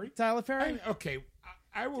 Tyler Perry? Tyler Perry? Okay,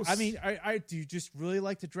 I will. I mean, do you just really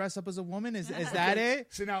like to dress up as a woman? Is that it?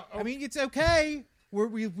 So now, I mean, it's okay.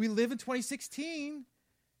 We live in 2016.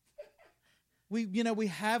 We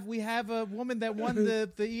have a woman that won the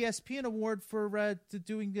ESPN award for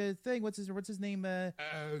doing the thing. What's his name?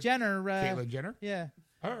 Jenner. Caitlyn Jenner. Yeah.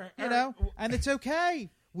 All right. You know, and it's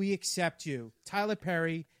okay. We accept you, Tyler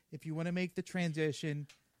Perry. If you want to make the transition,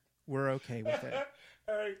 we're okay with it.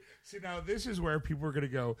 All right. See, now this is where people are going to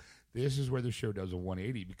go. This is where the show does a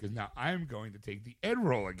 180 because now I'm going to take the Ed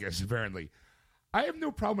role, I guess, apparently. I have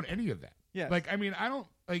no problem with any of that. Yeah. Like, I mean, I don't,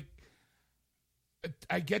 like,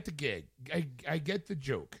 I get the gig. I get the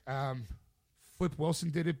joke. Flip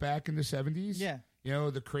Wilson did it back in the 70s. Yeah. You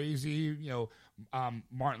know, the crazy,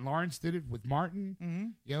 Martin Lawrence did it with Martin. Mm-hmm.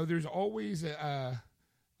 You know, there's always,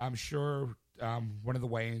 I'm sure one of the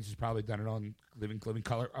Wayans has probably done it on Living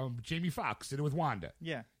Color. Jamie Foxx did it with Wanda.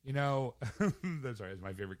 Yeah. You know, that's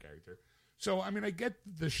my favorite character. So, I mean, I get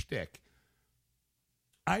the shtick.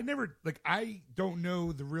 I don't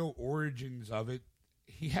know the real origins of it.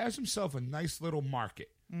 He has himself a nice little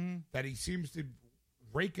market that he seems to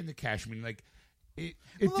rake in the cash. I mean, like, it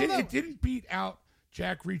Well, did no. it didn't beat out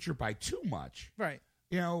Jack Reacher by too much. Right.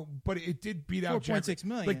 You know, but it did beat out Jack. 4.6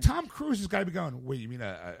 million. Like Tom Cruise has got to be going. Wait, you mean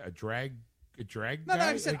a drag No, guy?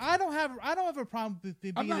 like I said, Like, I don't have a problem with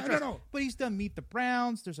being I'm not- a dress. no. But he's done Meet the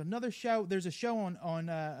Browns. There's another show. There's a show on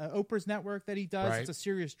Oprah's network that he does. Right. It's a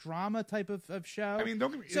serious drama type of show. I mean,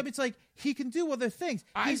 don't get me- so it's like he can do other things.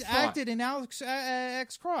 He's acted in Alex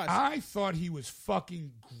X Cross. I thought he was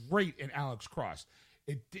fucking great in Alex Cross.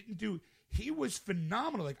 It didn't do. He was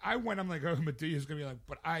phenomenal. Like I'm like, oh, Medea's gonna be like,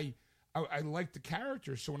 but I liked the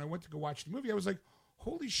character. So when I went to go watch the movie, I was like,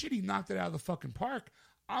 holy shit, he knocked it out of the fucking park.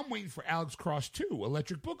 I'm waiting for Alex Cross 2,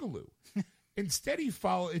 Electric Boogaloo. Instead, he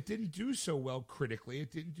followed. It didn't do so well critically. It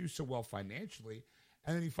didn't do so well financially.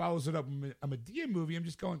 And then he follows it up with a Medea movie. I'm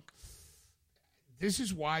just going, this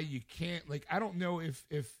is why you can't. Like, I don't know if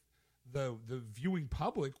the viewing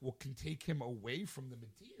public can take him away from the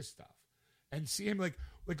Medea stuff and see him like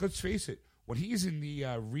let's face it, when he's in the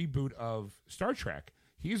reboot of Star Trek,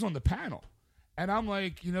 he's on the panel, and I'm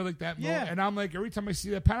like, like that. Yeah. And I'm like, every time I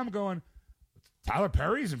see that panel, I'm going, Tyler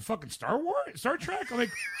Perry's in fucking Star Trek. I'm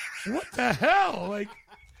like, what the hell? Like,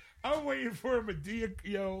 I'm waiting for a Medea.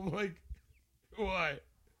 Like, what?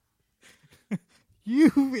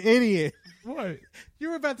 You idiot! What? You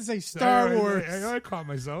were about to say Star Wars. I caught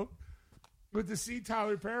myself. But to see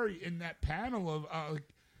Tyler Perry in that panel of like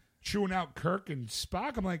chewing out Kirk and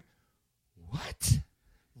Spock, I'm like, what?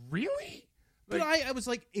 Really? But I was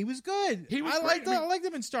like, he was good. He was I great. liked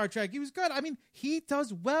him in Star Trek. He was good. I mean, he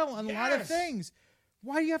does well on a lot of Yes. things.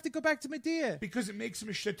 Why do you have to go back to Medea? Because it makes him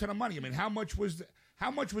a shit ton of money. I mean, how much was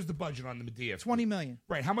the budget on the Medea? 20 million.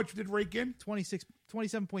 Right. How much did rake in?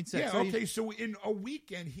 27.6. Yeah, So okay. So in a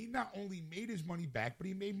weekend, he not only made his money back, but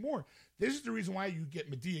he made more. This is the reason why you get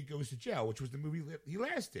Medea Goes to Jail, which was the movie he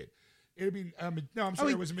last did. It'd be no, I'm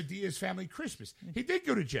sorry, it was Medea's Family Christmas. He did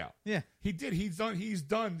go to jail. Yeah. He did. He's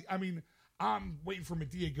done. I mean, I'm waiting for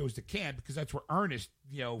Medea Goes to Camp because that's where Ernest,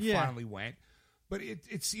 finally went. But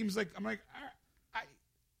it seems like I'm like,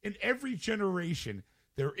 in every generation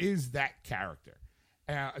there is that character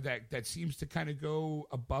that seems to kind of go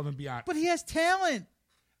above and beyond. But he has talent.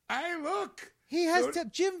 He has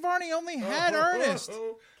Jim Varney only had Ernest.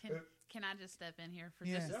 Can I just step in here for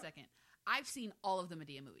Yeah. just a second? I've seen all of the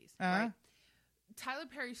Medea movies. Uh-huh. Right? Tyler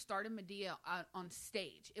Perry started Medea on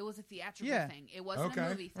stage. It was a theatrical Yeah. thing. It wasn't Okay. a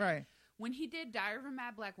movie thing. Right. When he did Diary of a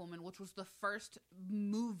Mad Black Woman, which was the first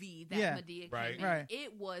movie that Yeah. Medea Right. came in, Right.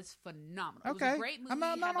 it was phenomenal. It was Okay. a great movie. I'm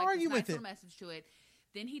not It had, arguing this with nice it. little message to it.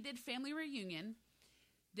 Then he did Family Reunion.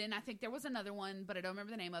 Then I think there was another one, but I don't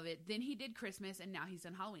remember the name of it. Then he did Christmas, and now he's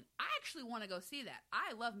done Halloween. I actually want to go see that.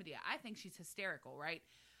 I love Medea. I think she's hysterical, right?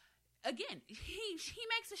 Again, he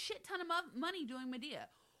makes a shit ton of money doing Medea.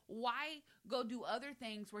 Why go do other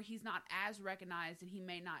things where he's not as recognized and he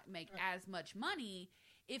may not make as much money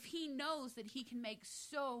if he knows that he can make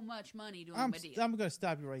so much money doing Medea? I'm going to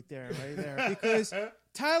stop you right there, because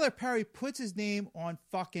Tyler Perry puts his name on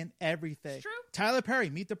fucking everything. It's true. Tyler Perry,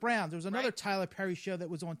 Meet the Browns. There was another Right. Tyler Perry show that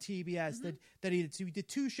was on TBS that he did. So he did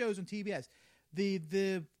 2 shows on TBS.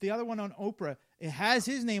 The other one on Oprah, it has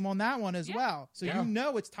his name on that one as well. So Yeah. you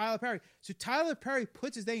know it's Tyler Perry. So Tyler Perry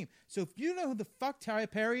puts his name. So if you know who the fuck Tyler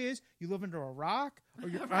Perry is, you live under a rock or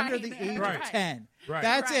you're Right. under the age Right. of 10. Right.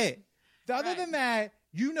 That's Right. it. Other Right. than that,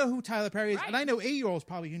 you know who Tyler Perry is. Right. And I know 8-year-olds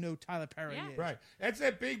probably who know Tyler Perry Yeah. is. Right. That's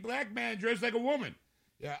that big black man dressed like a woman.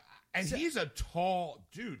 Yeah. And he's a tall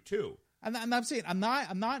dude too. I'm saying I'm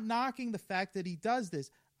not knocking the fact that he does this.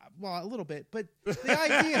 Well, a little bit, but the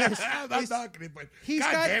idea is, I'm not knocking it, but he's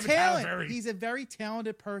God got damn it, Tyler talent. Perry. He's a very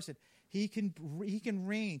talented person. He can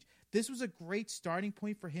range. This was a great starting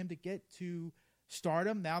point for him to get to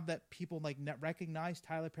stardom. Now that people recognize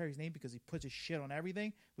Tyler Perry's name because he puts his shit on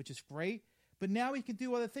everything, which is great. But now he can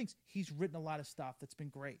do other things. He's written a lot of stuff that's been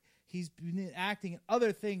great. He's been acting in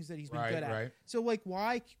other things that he's been good at. Right. So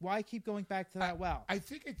why keep going back to that well? I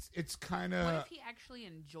think it's kind What of. if he actually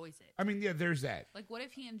enjoys it? I mean, yeah, there's that. Like, what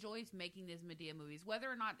if he enjoys making these Medea movies? Whether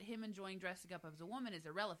or not him enjoying dressing up as a woman is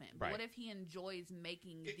irrelevant. But Right. what if he enjoys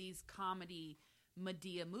making these comedy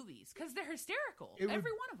Medea movies? Because they're hysterical. It would-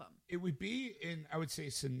 Every one of them. It would be I would say,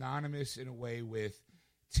 synonymous in a way with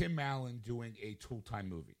Tim Allen doing a Tool Time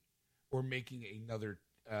movie or making another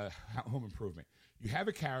Home Improvement. You have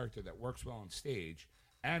a character that works well on stage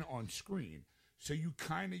and on screen, so you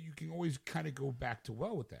can always kind of go back to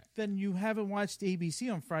well with that. Then you haven't watched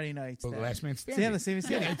ABC on Friday nights. Well, The then. Last Man Standing. Yeah, the same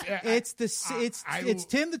thing. Yeah, It's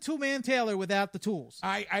Tim the Tool Man Taylor without the tools.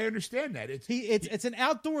 I understand that. It's an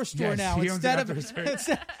outdoor store Yes, now he owns an instead of outdoor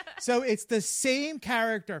store. So it's the same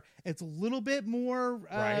character. It's a little bit more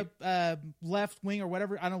left wing or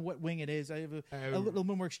whatever. I don't know what wing it is. I have a little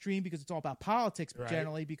bit more extreme because it's all about politics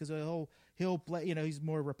generally. Because he'll he's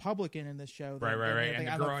more Republican in this show. Right. And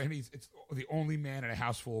the girl, and it's the only man in a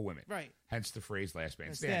house full of women. Right. Hence the phrase "last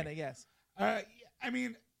man standing." Yes. I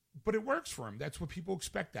mean, but it works for him. That's what people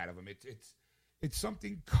expect out of him. It's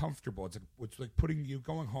something comfortable. It's like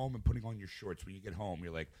going home and putting on your shorts when you get home.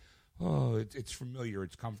 You're like, oh, it's familiar,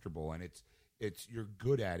 it's comfortable, and it's you're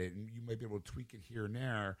good at it, and you might be able to tweak it here and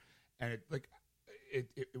there, and it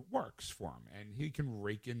works for him, and he can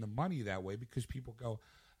rake in the money that way because people go,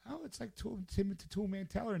 oh, it's like Tim to Toolman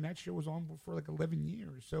Taylor, and that show was on for like 11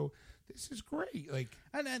 years, so this is great. Like,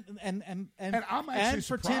 and I'm actually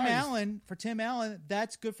for surprised. Tim Allen,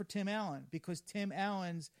 that's good for Tim Allen because Tim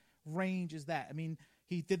Allen's range is that. I mean,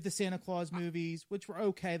 he did the Santa Claus movies, which were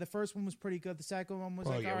okay. The first one was pretty good. The second one was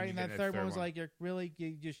all right, and that third one was like, you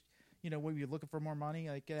just, what were you looking for more money?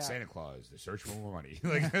 Like, get out. Santa Claus, the search for more money.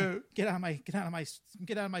 Like, get out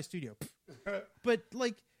of my studio. But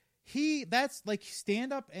like that's like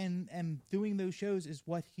stand up and doing those shows is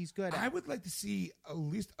what he's good at. I would like to see at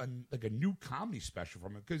least a new comedy special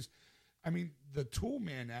from him because, I mean, the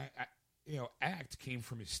Toolman act came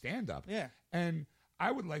from his stand up. Yeah, and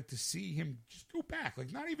I would like to see him just go back,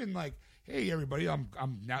 like not even like, hey everybody, I'm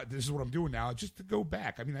now this is what I'm doing now, just to go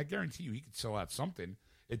back. I mean, I guarantee you he could sell out something.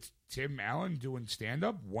 It's Tim Allen doing stand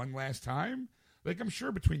up one last time. Like I'm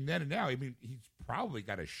sure between then and now, I mean, he's probably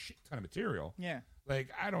got a shit ton of material. Yeah. Like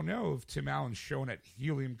I don't know if Tim Allen's showing at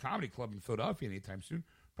Helium Comedy Club in Philadelphia anytime soon.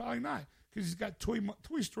 Probably not because he's got Toy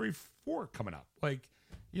Story 4 coming up. Like,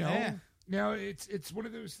 now it's one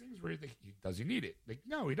of those things where does he need it? Like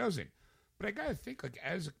no, he doesn't. But I gotta think, like,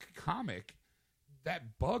 as a comic,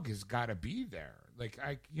 that bug has got to be there. Like,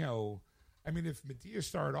 I mean, if Medea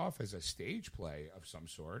started off as a stage play of some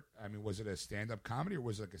sort, I mean, was it a stand-up comedy or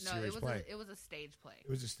was it like a serious play? It was a stage play. It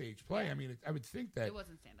was a stage play. Yeah. I mean, I would think that it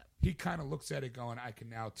wasn't stand-up. He kind of looks at it going, I can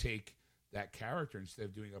now take that character instead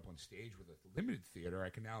of doing it up on stage with a limited theater. I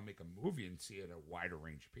can now make a movie and see it a wider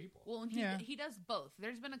range of people. Well, he does both.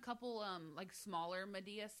 There's been a couple like smaller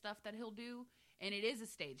Medea stuff that he'll do, and it is a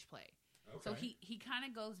stage play. Okay. So he kind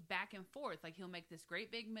of goes back and forth. Like he'll make this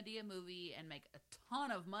great big Medea movie and make a ton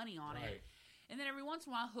of money on it. And then every once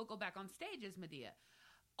in a while he'll go back on stage as Medea.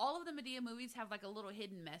 All of the Medea movies have like a little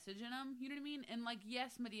hidden message in them. You know what I mean? And like,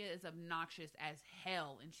 yes, Medea is obnoxious as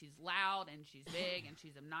hell. And she's loud and she's big and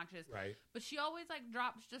she's obnoxious. Right. But she always like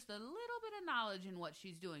drops just a little bit of knowledge in what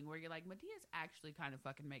she's doing where you're like, Medea's actually kind of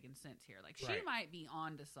fucking making sense here. Like she might be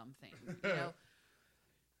onto something.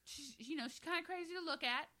 She's kind of crazy to look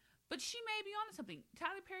at. But she may be onto something.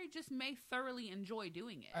 Tyler Perry just may thoroughly enjoy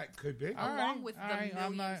doing it. It could be. Along with the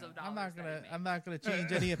millions of dollars. I'm not gonna change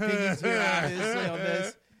any opinions here, obviously, on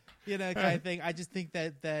this. Kind of thing. I just think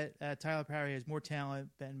that Tyler Perry has more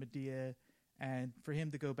talent than Medea, and for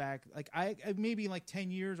him to go back, like maybe like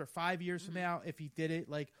 10 years or 5 years from now, if he did it,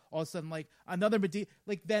 like all of a sudden, like another Medea,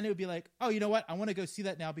 like then it would be like, oh, you know what? I want to go see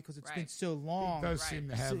that now because it's been so long. It does seem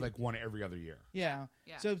to have like one every other year. Yeah.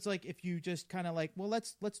 So it's like if you just kind of like, well,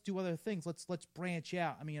 let's do other things. Let's branch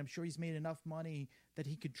out. I mean, I'm sure he's made enough money that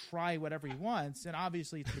he could try whatever he wants, and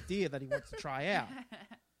obviously it's Medea that he wants to try out.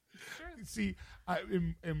 Sure. See,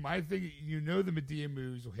 in my thing, the Medea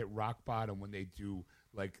movies will hit rock bottom when they do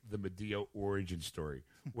like the Medea origin story,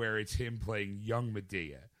 where it's him playing young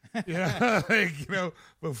Medea.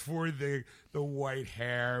 Before the white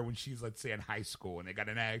hair, when she's, let's say, in high school, and they got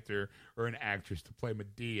an actor or an actress to play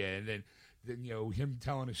Medea, and then him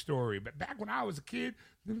telling a story. But back when I was a kid,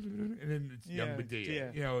 and then it's young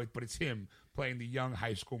Medea. But it's him playing the young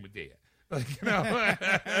high school Medea. I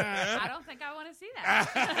don't think I want to see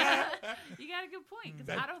that. You got a good point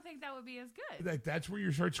because I don't think that would be as good. Like that's where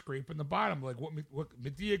you start scraping the bottom. Like what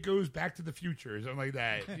Medea goes Back to the Future or something like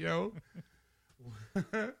that.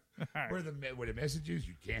 Where the message is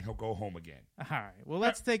you can't go home again. All right. Well,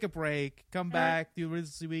 let's take a break. Come back. Do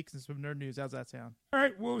Ridley Weeks and some nerd news. How's that sound? All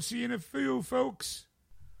right. We'll see you in a few, folks.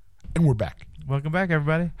 And we're back. Welcome back,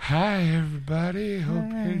 everybody. Hi, everybody.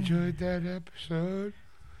 Hope you enjoyed that episode.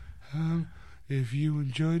 If you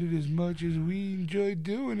enjoyed it as much as we enjoyed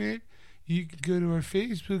doing it, you can go to our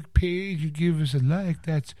Facebook page and give us a like.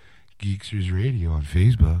 That's Geeksters Radio on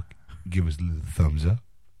Facebook. Give us a little thumbs up.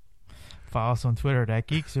 Follow us on Twitter at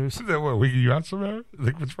Geeksters. Is that what, wigging you out somewhere?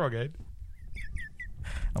 Like, what's wrong, Ed?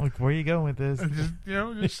 I'm like, where are you going with this?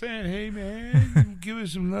 Just saying, hey, man, give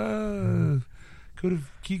us some love. Go to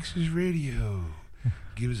Geeksters Radio.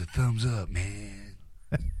 Give us a thumbs up, man.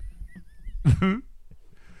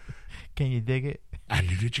 Can you dig it? I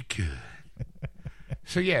knew that you could.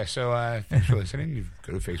 So thanks for listening. You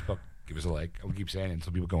go to Facebook, give us a like. I will keep saying it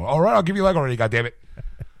until people go, all right, I'll give you a like already, goddammit.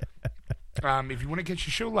 If you want to catch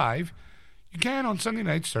the show live, you can on Sunday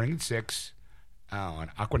nights starting at 6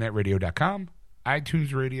 on AquanetRadio.com,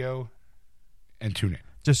 iTunes Radio, and TuneIn.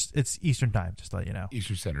 Just it's Eastern time, just to let you know.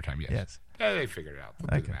 Eastern Standard Time, yes. Yes. They figured it out.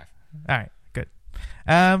 They'll do the math. All right, good.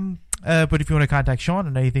 But if you want to contact Sean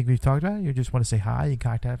on anything we've talked about, you just want to say hi, you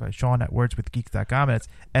can contact Sean at wordswithgeeks.com. That's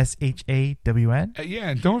SHAWN. Yeah,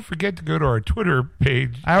 and don't forget to go to our Twitter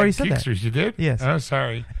page. I already said that. You did? Yes. Oh,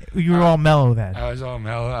 sorry. You were all mellow then. I was all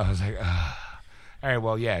mellow. I was like, all right,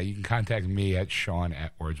 well, yeah, you can contact me at Sean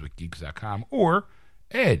at wordswithgeeks.com or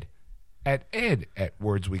Ed at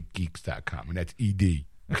wordswithgeeks.com, and that's ED.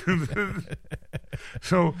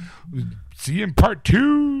 So, see you in part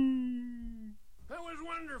 2. That was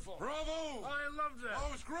wonderful. Bravo! I loved that. Oh,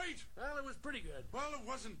 it was great. Well, it was pretty good. Well, it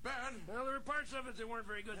wasn't bad. Well, there were parts of it that weren't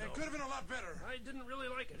very good, It though. could have been a lot better. I didn't really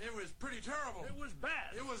like it. It was pretty terrible. It was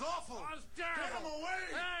bad. It was awful. It was terrible. Get him away!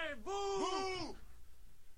 Hey, boo! Boo!